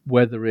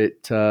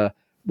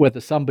 whether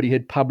somebody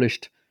had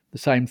published the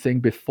same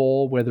thing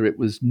before, whether it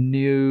was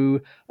new,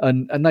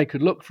 and they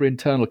could look for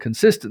internal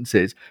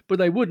consistencies, but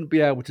they wouldn't be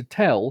able to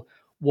tell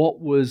what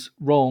was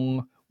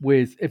wrong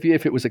with, if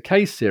it was a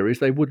case series,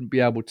 they wouldn't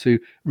be able to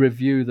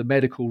review the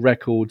medical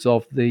records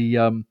of the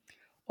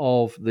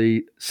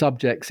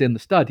subjects in the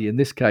study, in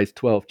this case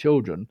 12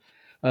 children.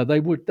 They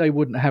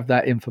wouldn't have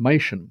that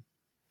information.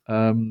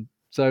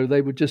 So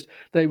they would just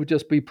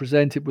be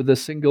presented with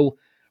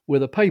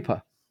a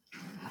paper.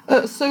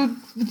 So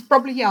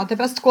probably, the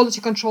best quality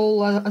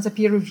control as a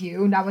peer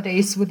review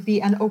nowadays would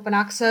be an open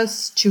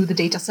access to the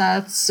data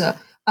sets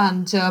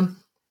and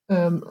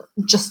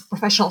just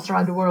professionals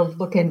around the world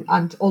looking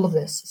and all of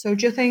this. So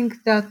do you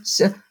think that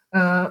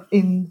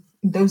in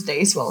those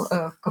days,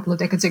 a couple of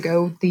decades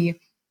ago, the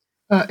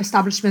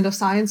establishment of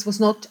science was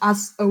not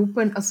as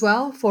open as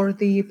well for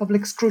the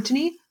public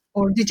scrutiny?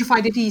 Or did you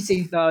find it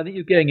easy? No, I think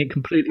you're getting it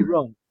completely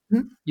wrong.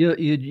 Mm-hmm.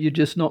 You're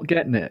just not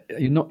getting it.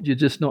 You're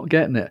just not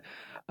getting it.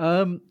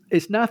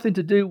 It's nothing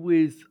to do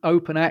with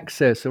open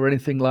access or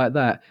anything like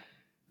that.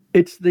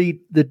 It's the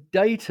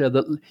data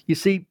that you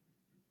see.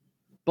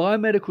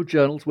 Biomedical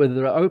journals, whether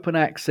they're open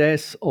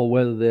access or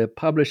whether they're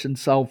published and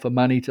sold for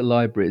money to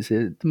libraries,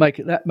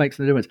 that makes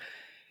no difference.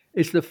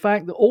 It's the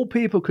fact that all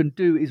people can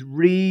do is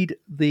read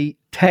the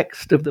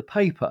text of the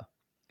paper.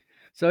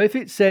 So if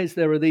it says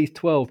there are these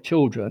 12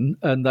 children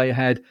and they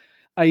had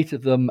 8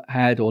 of them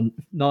had, or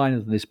 9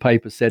 of them, this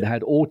paper said,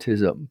 had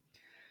autism,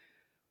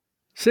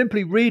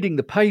 simply reading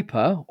the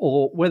paper,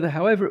 or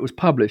however it was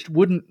published,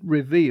 wouldn't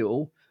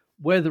reveal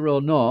whether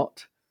or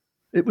not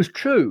it was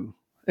true.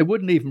 It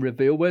wouldn't even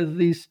reveal whether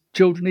these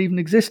children even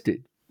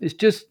existed. It's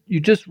just, you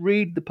just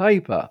read the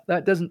paper.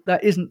 That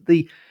isn't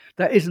the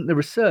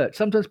research.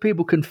 Sometimes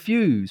people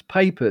confuse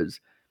papers,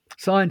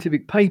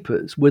 scientific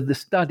papers, with the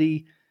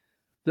study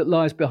that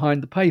lies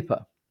behind the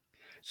paper.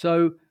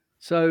 So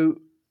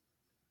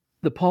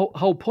the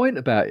whole point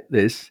about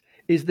this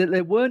is that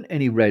there weren't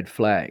any red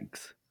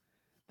flags.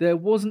 There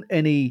wasn't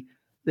any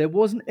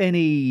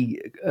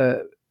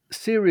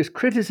serious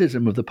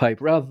criticism of the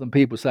paper, rather than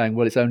people saying,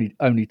 well, it's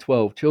only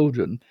 12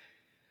 children.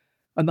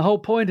 And the whole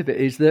point of it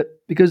is that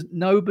because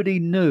nobody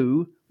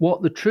knew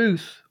what the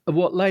truth of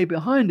what lay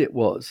behind it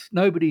was.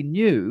 Nobody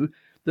knew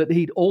that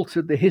he'd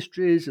altered the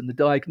histories and the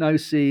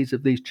diagnoses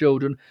of these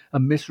children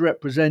and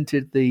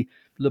misrepresented the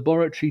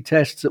laboratory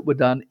tests that were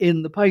done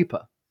in the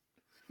paper.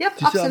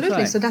 Yep,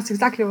 absolutely. So that's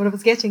exactly what I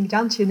was getting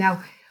down to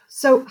now.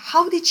 So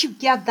how did you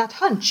get that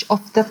hunch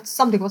of that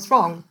something was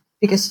wrong?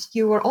 Because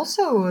you were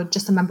also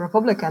just a member of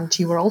public and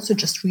you were also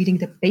just reading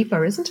the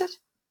paper, isn't it?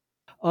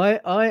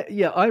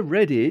 I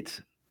read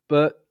it,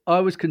 but I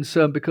was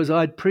concerned because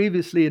I'd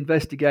previously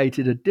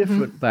investigated a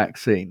different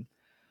vaccine.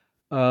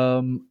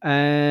 And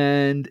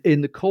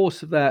in the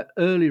course of that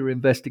earlier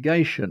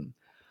investigation,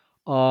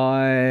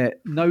 I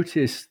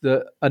noticed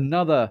that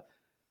another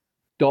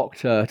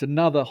doctor at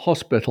another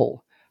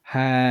hospital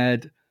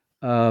had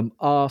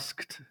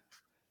asked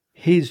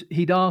his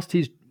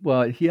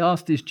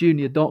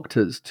junior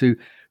doctors to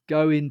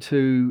go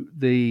into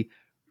the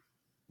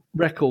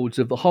records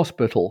of the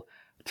hospital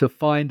to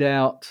find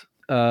out.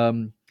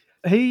 I'd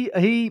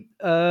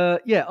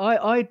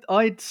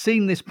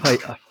seen this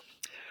paper.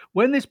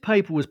 When this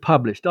paper was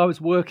published, I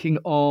was working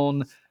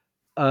on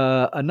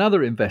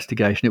another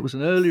investigation. It was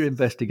an earlier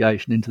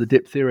investigation into the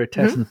diphtheria,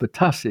 tetanus,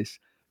 pertussis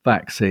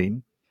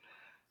vaccine,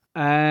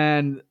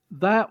 and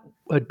that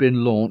had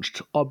been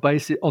launched on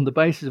the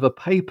basis of a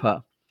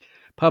paper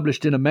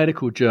published in a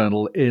medical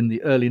journal in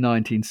the early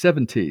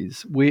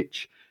 1970s,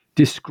 which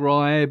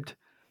described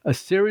a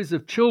series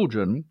of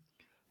children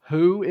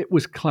who, it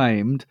was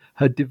claimed,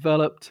 had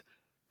developed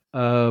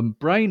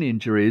brain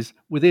injuries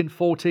within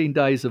 14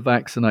 days of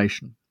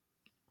vaccination.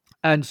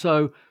 And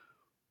so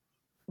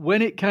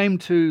when it came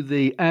to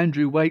the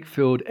Andrew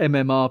Wakefield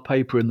MMR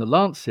paper in The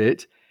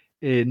Lancet,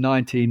 in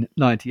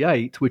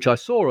 1998, which I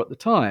saw at the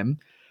time,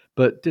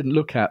 but didn't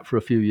look at for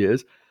a few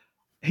years,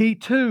 he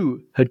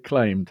too had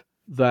claimed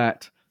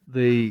that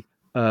the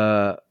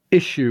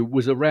issue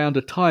was around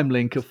a time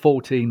link of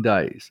 14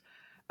 days.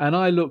 And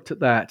I looked at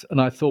that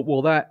and I thought,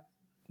 well,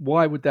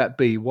 why would that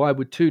be? Why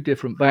would two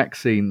different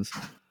vaccines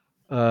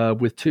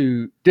with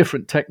two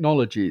different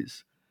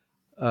technologies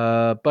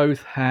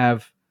both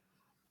have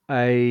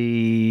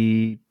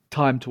a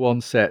time to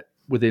onset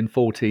within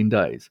 14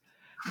 days?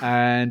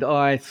 And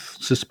I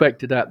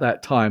suspected at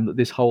that time that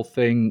this whole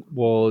thing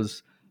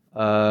was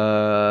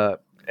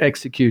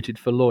executed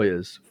for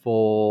lawyers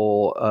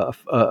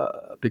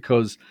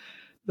because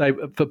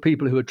for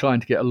people who are trying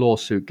to get a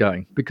lawsuit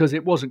going, because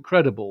it wasn't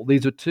credible.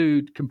 These are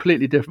two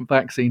completely different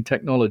vaccine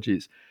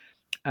technologies.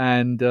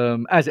 And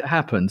as it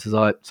happens, as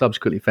I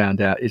subsequently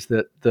found out, is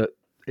that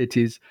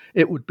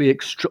it would be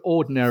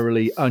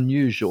extraordinarily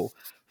unusual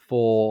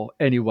for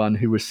anyone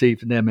who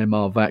received an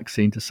MMR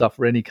vaccine to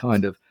suffer any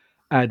kind of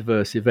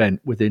adverse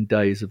event within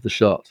days of the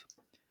shot,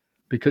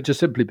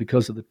 simply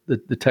because of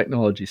the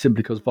technology,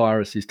 simply because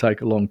viruses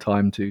take a long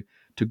time to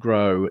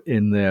grow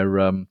in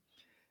their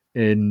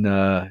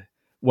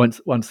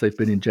once they've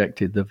been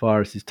injected, the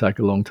viruses take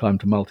a long time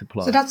to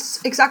multiply. So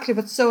that's exactly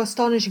what's so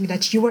astonishing,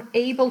 that you were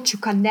able to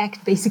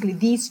connect basically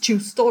these two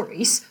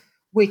stories,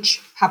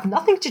 which have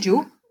nothing to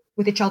do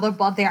with each other,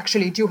 but they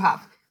actually do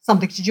have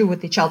something to do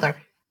with each other.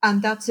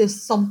 And that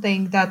is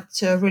something that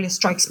really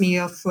strikes me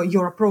of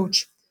your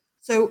approach.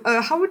 So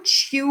how would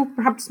you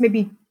perhaps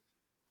maybe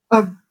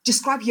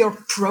describe your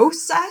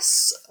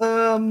process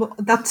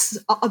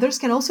that others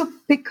can also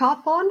pick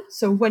up on?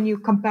 So when you're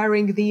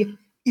comparing the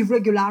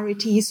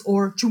irregularities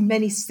or too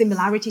many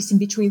similarities in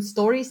between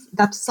stories,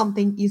 that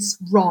something is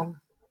wrong.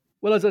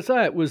 Well, as I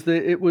say, it was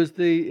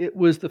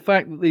the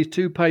fact that these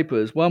two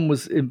papers, one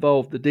was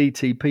involved the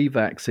DTP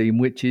vaccine,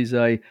 which is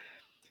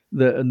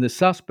and the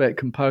suspect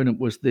component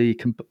was the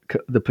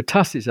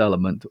pertussis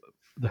element,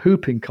 the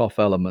whooping cough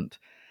element,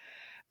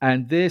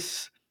 and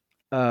this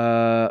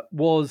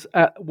this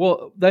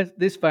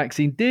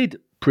vaccine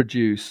did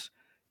produce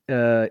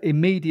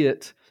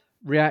immediate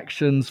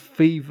reactions,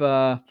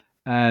 fever,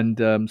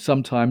 and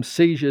sometimes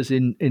seizures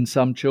in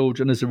some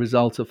children as a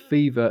result of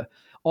fever,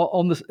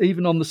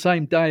 even on the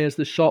same day as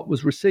the shot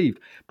was received.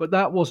 But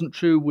that wasn't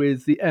true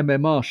with the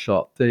MMR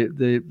shot.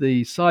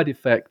 The side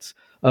effects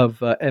of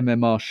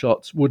MMR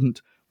shots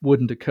wouldn't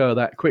occur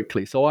that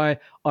quickly. So I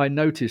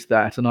noticed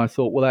that, and I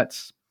thought, well,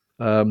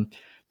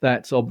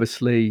 that's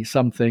obviously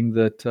something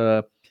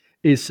that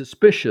is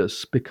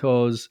suspicious,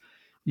 because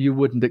you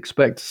wouldn't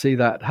expect to see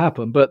that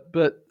happen. But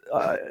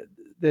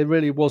there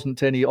really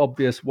wasn't any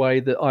obvious way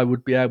that I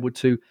would be able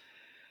to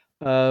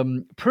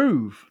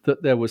prove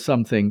that there was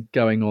something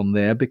going on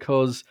there,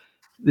 because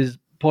this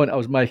point I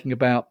was making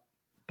about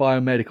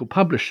biomedical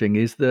publishing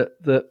is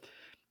that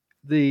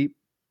the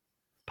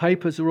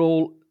papers are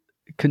all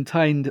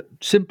contained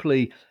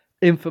simply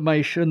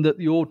information that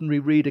the ordinary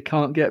reader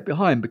can't get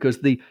behind,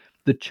 because the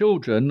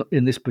children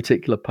in this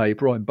particular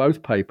paper, or in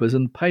both papers,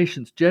 and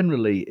patients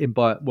generally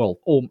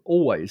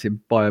always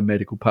in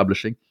biomedical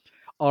publishing,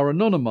 are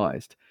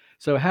anonymized.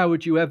 So how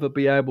would you ever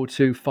be able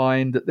to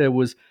find that there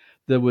was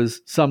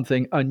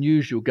something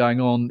unusual going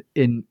on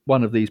in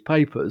one of these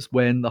papers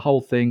when the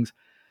whole thing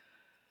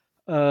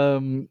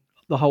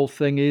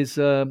is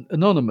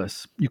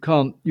anonymous? You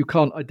can't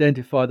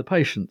identify the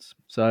patients.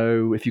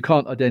 So if you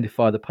can't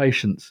identify the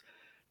patients,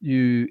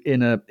 you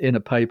in a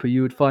paper,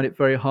 you would find it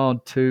very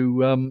hard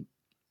to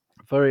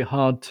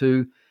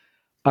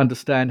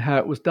understand how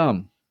it was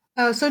done.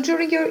 So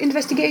during your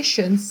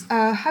investigations,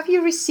 have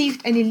you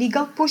received any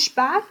legal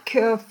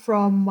pushback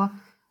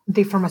from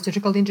the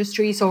pharmaceutical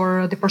industries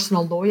or the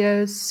personal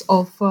lawyers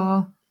of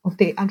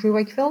the Andrew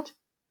Wakefield?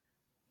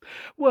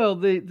 Well,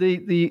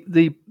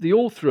 the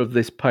author of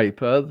this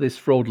paper, this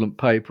fraudulent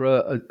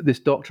paper, this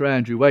Dr.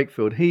 Andrew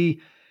Wakefield, he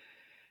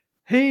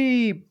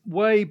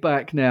way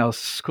back now,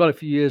 quite a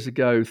few years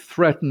ago,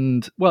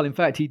 threatened. Well, in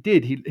fact, he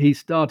did. He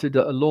started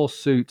a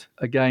lawsuit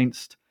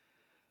against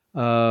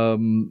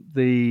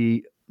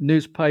the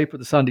newspaper,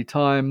 the Sunday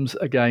Times,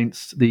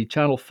 against the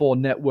Channel 4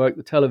 network,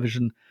 the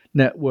television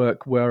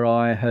network, where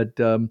I had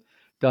done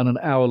an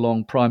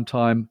hour-long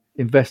primetime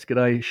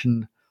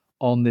investigation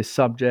on this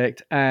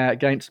subject,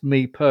 against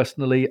me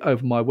personally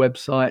over my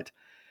website.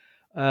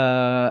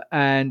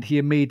 And he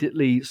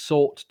immediately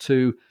sought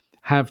to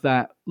have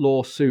that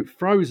lawsuit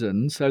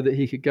frozen so that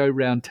he could go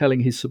around telling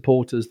his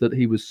supporters that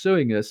he was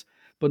suing us,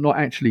 but not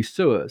actually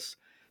sue us.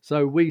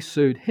 So we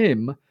sued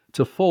him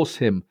to force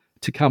him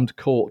to come to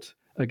court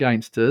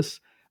against us.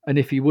 And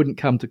if he wouldn't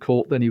come to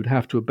court, then he would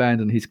have to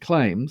abandon his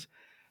claims.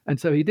 And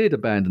so he did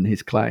abandon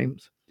his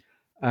claims.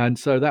 And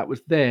so that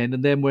was then.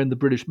 And then when the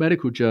British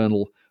Medical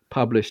Journal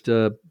published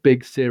a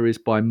big series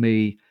by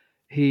me,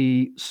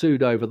 he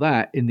sued over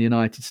that in the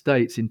United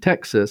States, in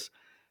Texas.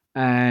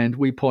 And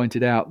we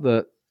pointed out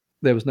that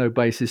there was no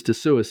basis to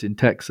sue us in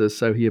Texas.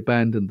 So he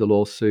abandoned the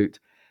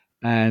lawsuit.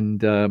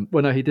 And no,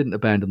 he didn't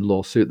abandon the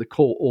lawsuit. The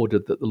court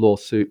ordered that the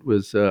lawsuit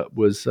was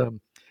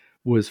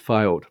was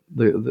failed.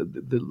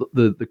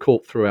 The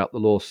court threw out the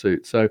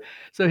lawsuit. So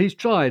he's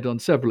tried on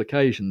several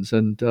occasions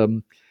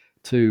and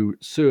to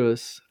sue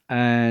us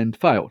and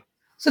failed.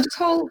 So this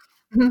whole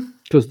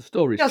because the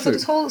story is true. So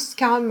this whole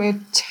scam,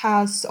 it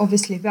has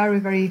obviously very,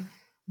 very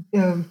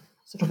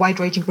sort of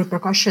wide-ranging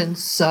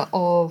repercussions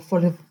for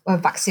the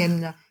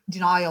vaccine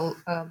denial.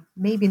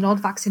 Maybe not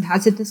vaccine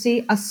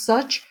hesitancy as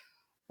such,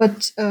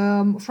 but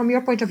from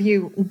your point of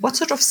view, what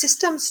sort of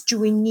systems do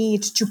we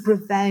need to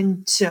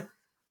prevent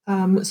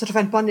sort of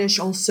and punish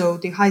also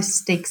the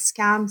high-stakes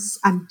scams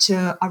and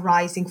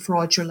arising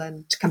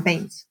fraudulent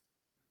campaigns?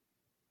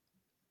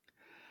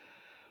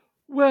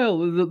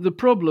 Well, the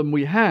problem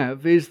we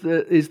have is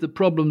the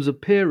problems of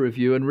peer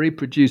review and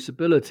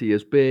reproducibility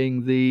as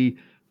being the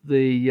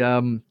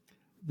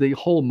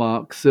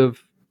hallmarks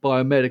of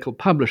biomedical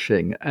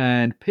publishing.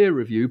 And peer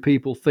review,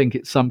 people think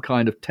it's some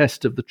kind of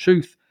test of the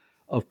truth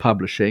of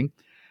publishing,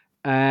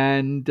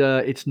 and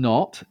it's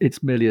not.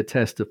 It's merely a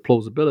test of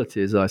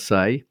plausibility, as I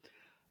say.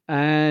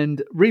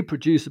 And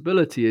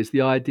reproducibility is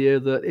the idea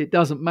that it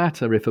doesn't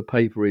matter if a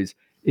paper is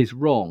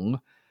wrong,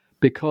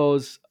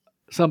 because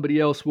somebody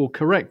else will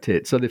correct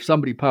it. So if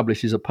somebody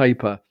publishes a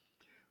paper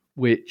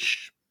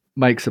which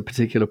makes a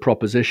particular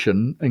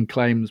proposition and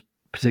claims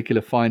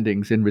particular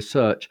findings in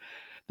research,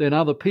 then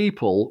other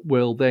people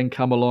will then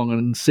come along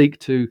and seek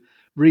to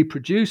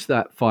reproduce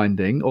that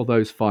finding or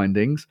those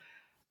findings.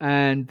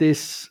 And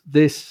this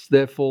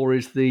therefore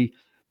is the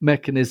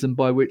mechanism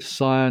by which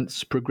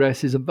science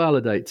progresses and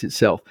validates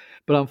itself.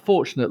 But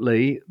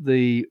unfortunately,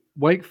 the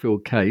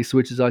Wakefield case,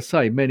 which, as I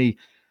say, many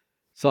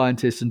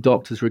scientists and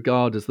doctors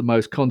regard as the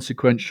most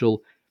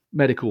consequential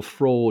medical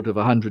fraud of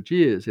 100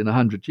 years,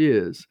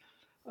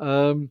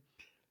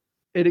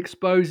 it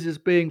exposes as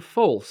being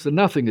false. And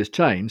nothing has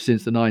changed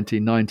since the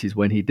 1990s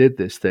when he did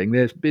this thing.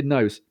 There's been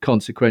no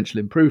consequential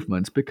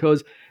improvements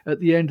because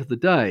at the end of the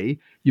day,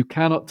 you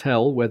cannot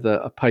tell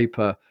whether a piece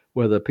of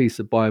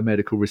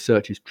biomedical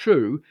research is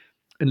true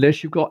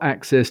unless you've got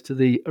access to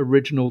the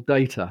original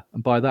data.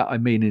 And by that, I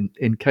mean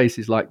in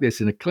cases like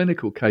this, in a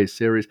clinical case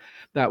series,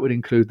 that would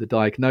include the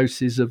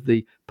diagnoses of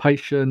the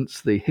patients,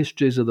 the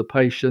histories of the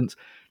patients,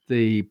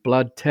 the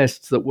blood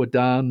tests that were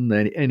done,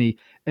 and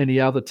any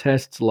other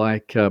tests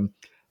like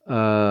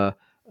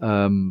biopsies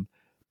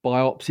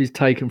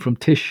taken from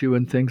tissue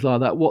and things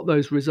like that, what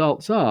those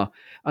results are.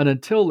 And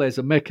until there's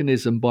a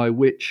mechanism by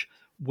which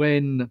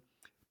when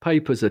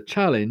papers are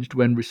challenged,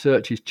 when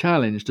research is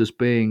challenged as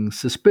being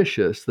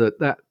suspicious,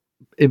 that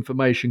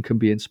information can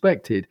be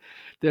inspected,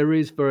 there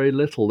is very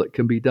little that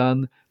can be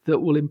done that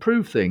will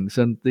improve things.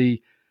 And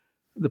the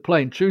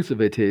plain truth of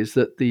it is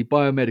that the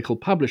biomedical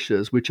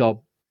publishers, which are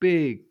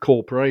big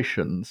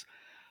corporations,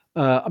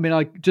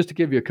 just to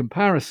give you a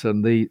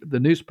comparison, the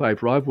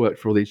newspaper I've worked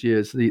for all these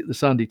years, the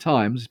Sunday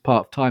Times, is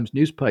part of Times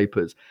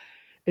newspapers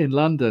in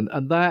London,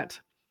 and that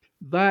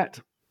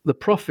the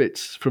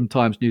profits from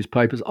Times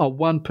newspapers are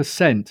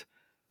 1%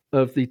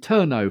 of the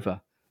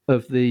turnover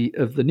of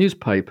the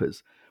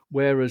newspapers,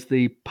 whereas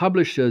the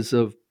publishers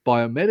of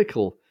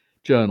biomedical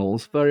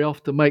journals very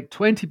often make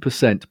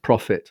 20%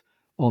 profit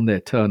on their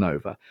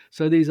turnover.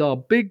 So these are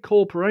big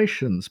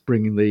corporations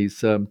bringing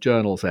these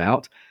journals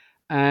out,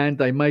 and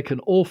they make an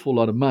awful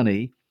lot of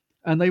money,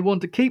 and they want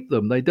to keep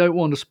them. They don't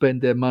want to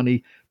spend their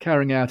money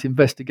carrying out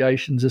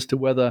investigations as to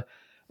whether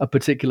a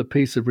particular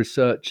piece of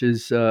research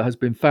has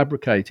been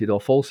fabricated or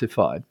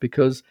falsified,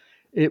 because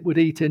it would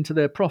eat into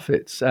their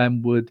profits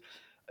and would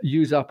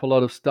use up a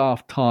lot of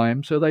staff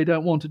time, so they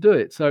don't want to do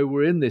it. So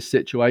we're in this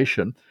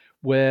situation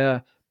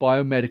where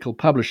biomedical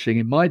publishing,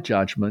 in my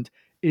judgment,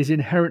 is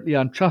inherently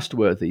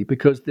untrustworthy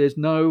because there's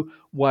no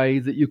way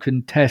that you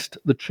can test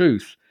the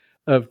truth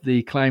of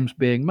the claims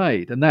being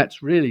made. And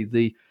that's really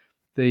the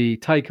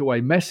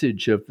takeaway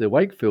message of the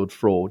Wakefield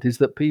fraud, is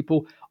that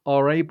people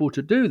are able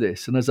to do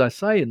this. And as I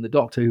say in The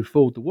Doctor Who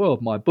Fooled the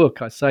World, my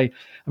book, I say,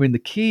 the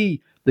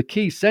key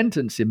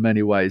sentence in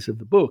many ways of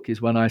the book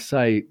is when I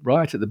say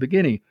right at the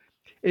beginning,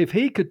 if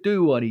he could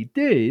do what he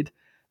did,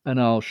 and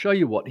I'll show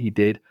you what he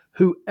did,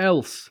 who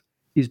else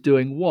is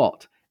doing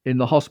what in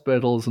the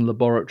hospitals and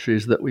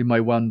laboratories that we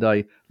may one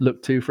day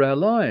look to for our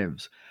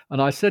lives?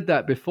 And I said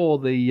that before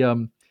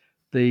the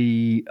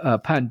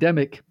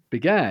pandemic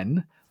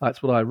began.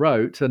 That's what I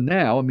wrote. And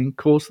now, of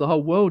course, the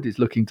whole world is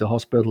looking to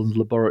hospitals and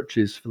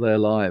laboratories for their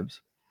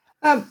lives.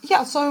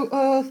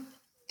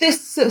 This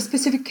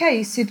specific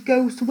case, it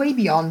goes way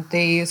beyond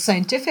the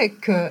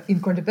scientific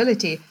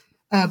incredibility,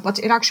 but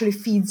it actually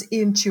feeds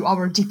into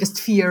our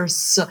deepest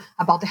fears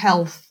about the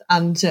health.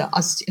 And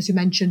as you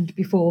mentioned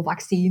before,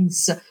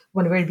 vaccines,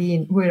 when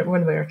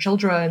we're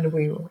children,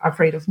 we are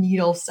afraid of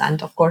needles.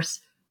 And of course,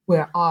 we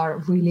are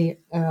really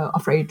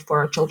afraid for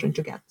our children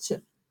to get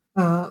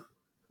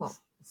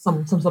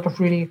some sort of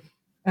really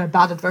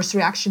bad adverse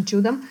reaction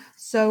to them.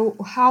 So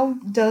how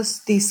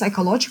does the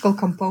psychological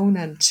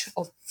component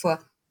of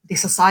the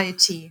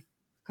society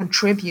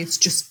contribute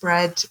to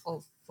spread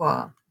of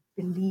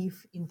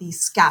belief in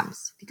these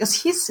scams?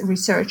 Because his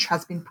research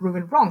has been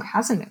proven wrong,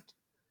 hasn't it?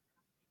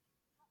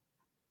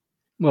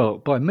 Well,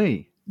 by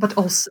me. but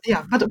also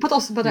Yeah, by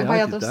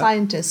I other did that.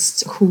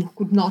 scientists who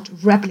could not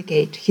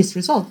replicate his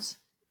results.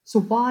 So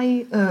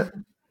why?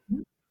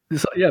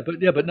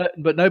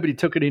 But nobody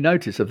took any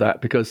notice of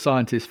that because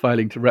scientists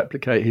failing to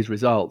replicate his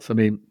results. I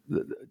mean,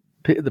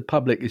 the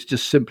public is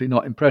just simply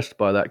not impressed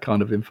by that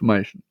kind of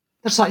information.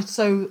 That's right.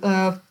 So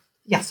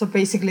so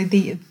basically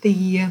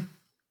the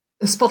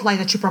spotlight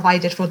that you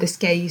provided for this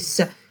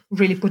case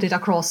really put it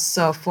across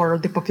for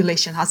the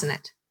population, hasn't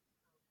it?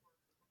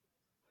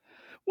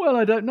 Well,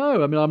 I don't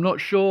know. I mean, I'm not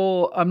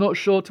sure. I'm not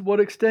sure to what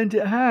extent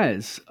it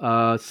has.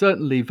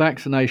 Certainly,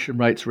 vaccination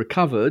rates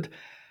recovered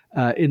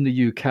in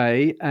the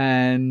UK,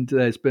 and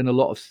there's been a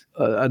lot of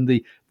and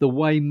the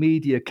way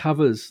media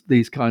covers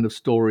these kind of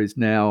stories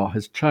now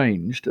has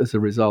changed as a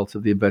result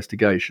of the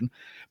investigation.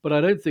 But I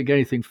don't think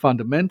anything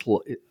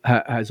fundamental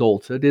has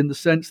altered in the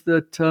sense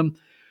that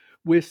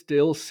we're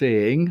still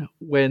seeing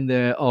when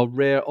there are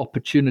rare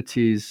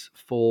opportunities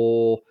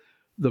for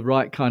the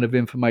right kind of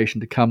information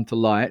to come to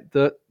light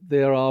that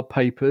there are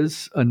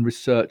papers and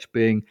research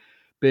being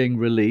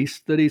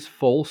released that is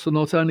false, and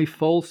not only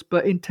false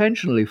but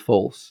intentionally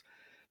false.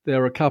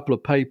 There are a couple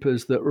of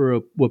papers that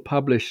were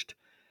published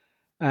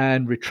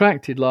and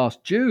retracted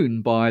last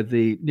June by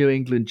the New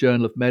England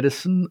Journal of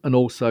Medicine and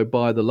also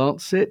by the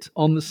Lancet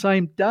on the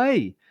same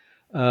day.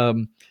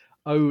 And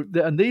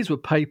these were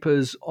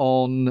papers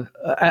on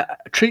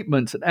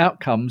treatments and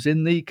outcomes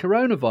in the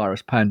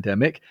coronavirus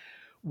pandemic,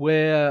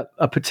 where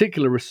a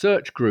particular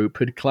research group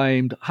had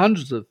claimed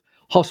hundreds of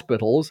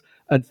hospitals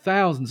and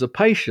thousands of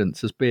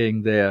patients as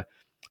being their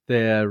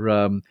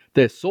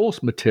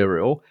source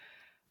material,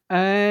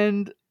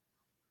 and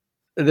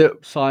the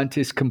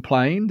scientists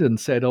complained and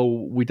said,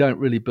 "Oh, we don't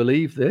really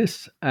believe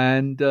this."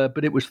 And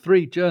but it was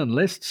three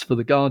journalists for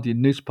the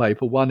Guardian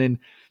newspaper, one in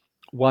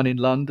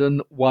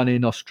London, one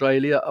in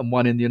Australia, and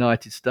one in the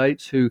United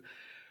States, who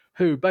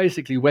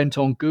basically went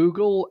on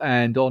Google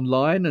and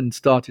online and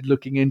started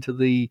looking into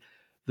the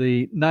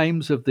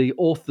names of the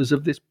authors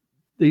of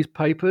these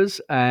papers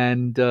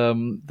and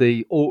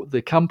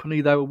the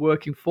company they were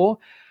working for,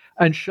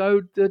 and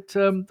showed that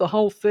the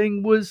whole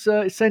thing was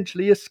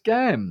essentially a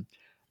scam.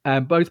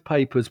 And both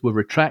papers were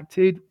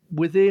retracted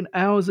within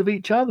hours of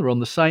each other on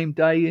the same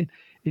day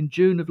in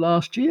June of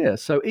last year.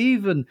 So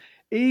even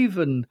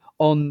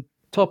on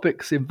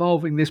topics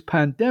involving this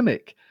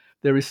pandemic,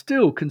 there is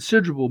still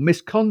considerable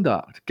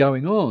misconduct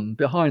going on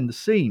behind the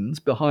scenes,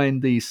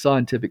 behind these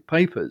scientific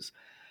papers,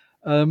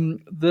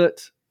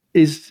 that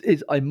is,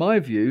 in my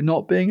view,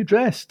 not being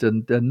addressed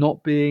and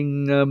not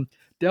being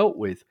dealt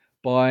with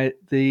by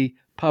the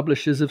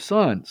publishers of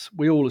science.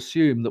 We all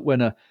assume that when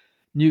a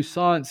new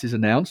science is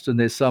announced and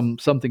there's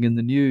something in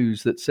the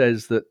news that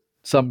says that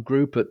some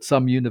group at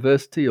some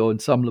university or in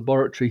some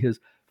laboratory has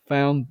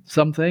found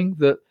something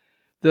that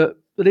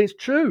it's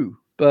true,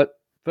 but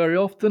very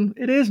often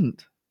it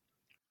isn't.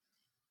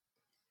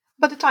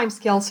 But the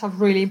timescales have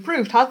really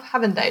improved,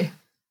 haven't they?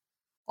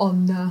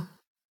 On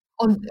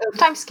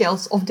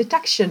timescales of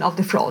detection of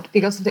the fraud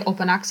because of the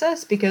open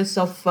access, because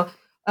of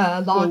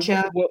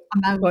larger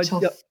amount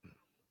of. Yeah.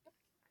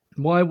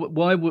 Why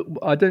would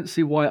I don't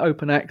see why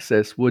open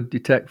access would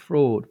detect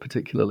fraud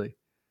particularly.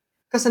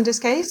 Because in this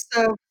case,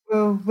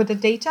 with the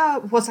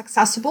data was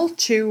accessible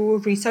to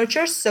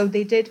researchers, so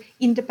they did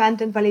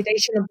independent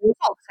validation of the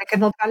results. I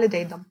cannot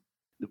validate them.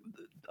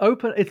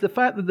 It's the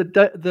fact that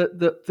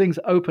the things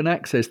open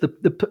access.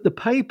 The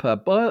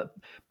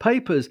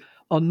papers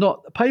are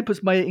not.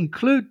 Papers may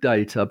include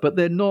data, but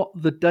they're not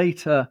the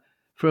data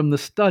from the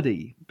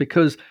study,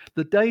 because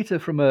the data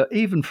from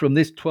even from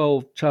this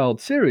 12-child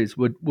series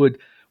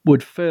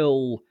would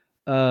fill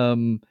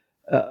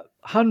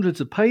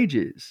hundreds of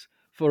pages.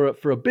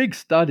 For a big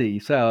study,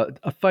 so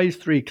a phase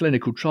 3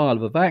 clinical trial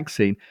of a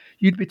vaccine,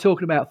 you'd be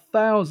talking about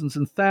thousands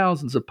and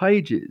thousands of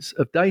pages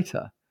of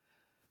data.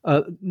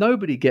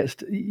 Nobody gets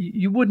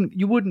you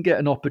wouldn't get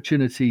an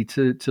opportunity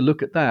to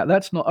look at that.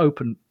 That's not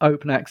open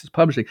access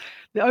publishing.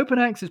 The open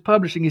access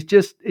publishing is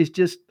just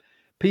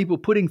people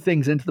putting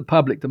things into the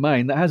public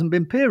domain that hasn't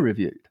been peer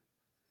reviewed.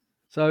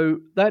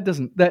 So there's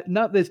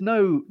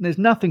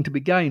nothing to be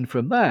gained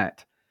from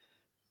that.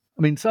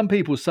 I mean, some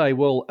people say,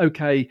 well,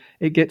 okay,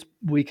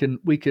 we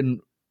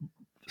can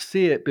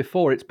see it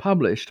before it's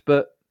published,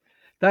 but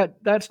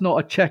that's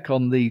not a check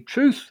on the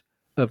truth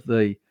of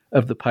the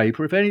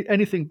paper, if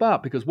anything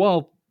but, because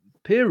while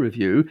peer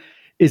review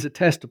is a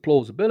test of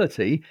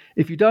plausibility,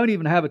 if you don't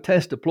even have a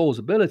test of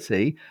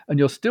plausibility and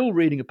you're still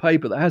reading a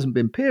paper that hasn't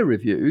been peer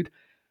reviewed,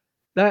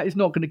 that is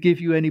not going to give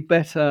you any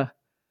better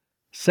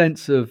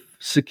sense of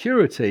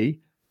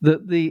security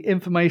that the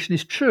information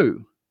is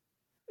true.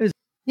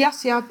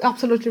 Yes, yeah,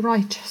 absolutely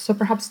right. So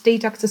perhaps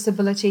data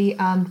accessibility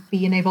and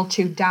being able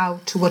to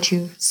doubt what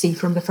you see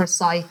from the first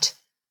sight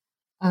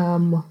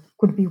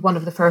could be one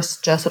of the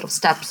first sort of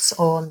steps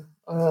on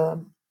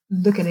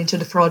looking into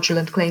the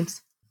fraudulent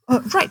claims.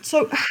 Right.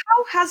 So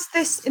how has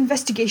this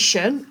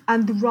investigation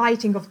and the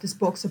writing of this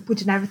book, so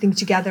putting everything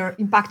together,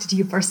 impacted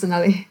you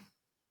personally?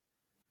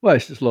 Well,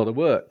 it's just a lot of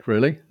work,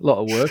 really. A lot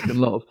of work and a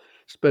lot of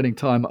spending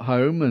time at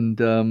home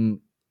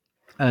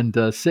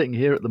and sitting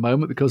here at the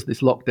moment because of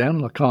this lockdown,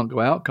 and I can't go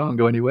out, can't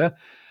go anywhere.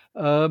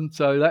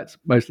 So that's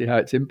mostly how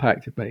it's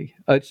impacted me.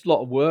 It's a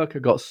lot of work. I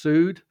got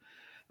sued,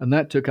 and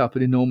that took up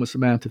an enormous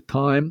amount of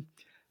time.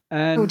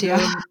 And Oh dear.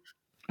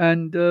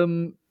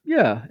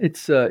 Yeah,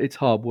 it's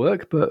hard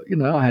work, but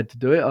I had to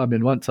do it. I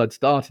mean, once I'd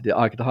started it,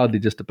 I could hardly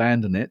just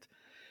abandon it.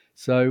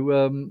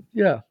 So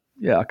yeah,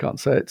 I can't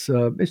say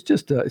it's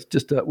just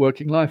a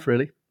working life,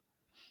 really.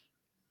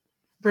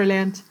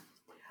 Brilliant.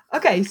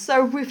 Okay,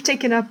 so we've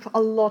taken up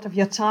a lot of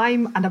your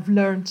time, and I've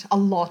learned a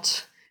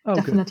lot. Oh,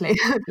 Definitely.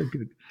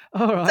 Good.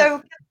 All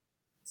right.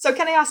 So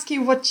can I ask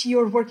you what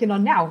you're working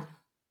on now?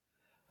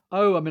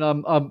 Oh, I mean,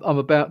 I'm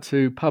about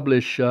to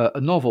publish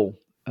a novel,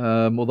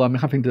 although I'm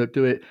having to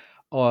do it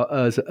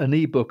as an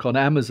ebook on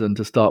Amazon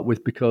to start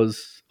with,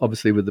 because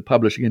obviously with the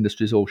publishing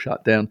industries all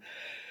shut down.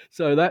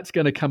 So that's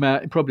going to come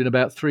out probably in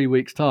about 3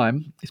 weeks'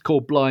 time. It's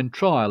called Blind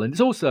Trial, and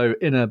it's also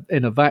in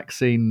a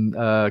vaccine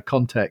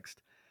context,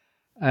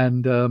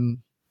 and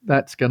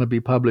that's going to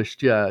be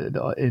published,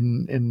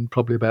 in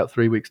probably about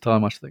 3 weeks'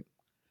 time, I think.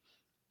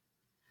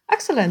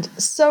 Excellent.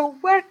 So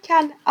where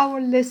can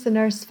our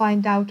listeners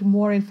find out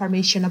more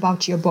information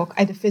about your book,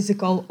 either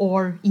physical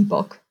or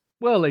ebook?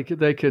 Well, they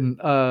can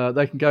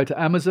go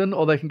to Amazon,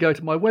 or they can go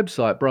to my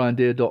website,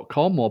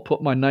 briandeer.com, or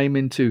put my name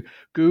into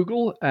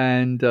Google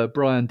and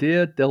Brian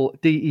Deer,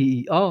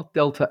 DEER,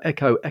 Delta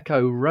Echo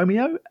Echo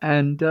Romeo,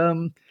 and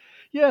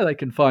they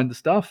can find the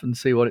stuff and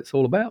see what it's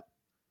all about.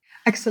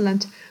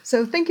 Excellent.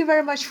 So thank you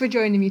very much for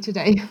joining me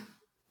today.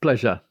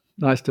 Pleasure.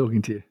 Nice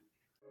talking to you.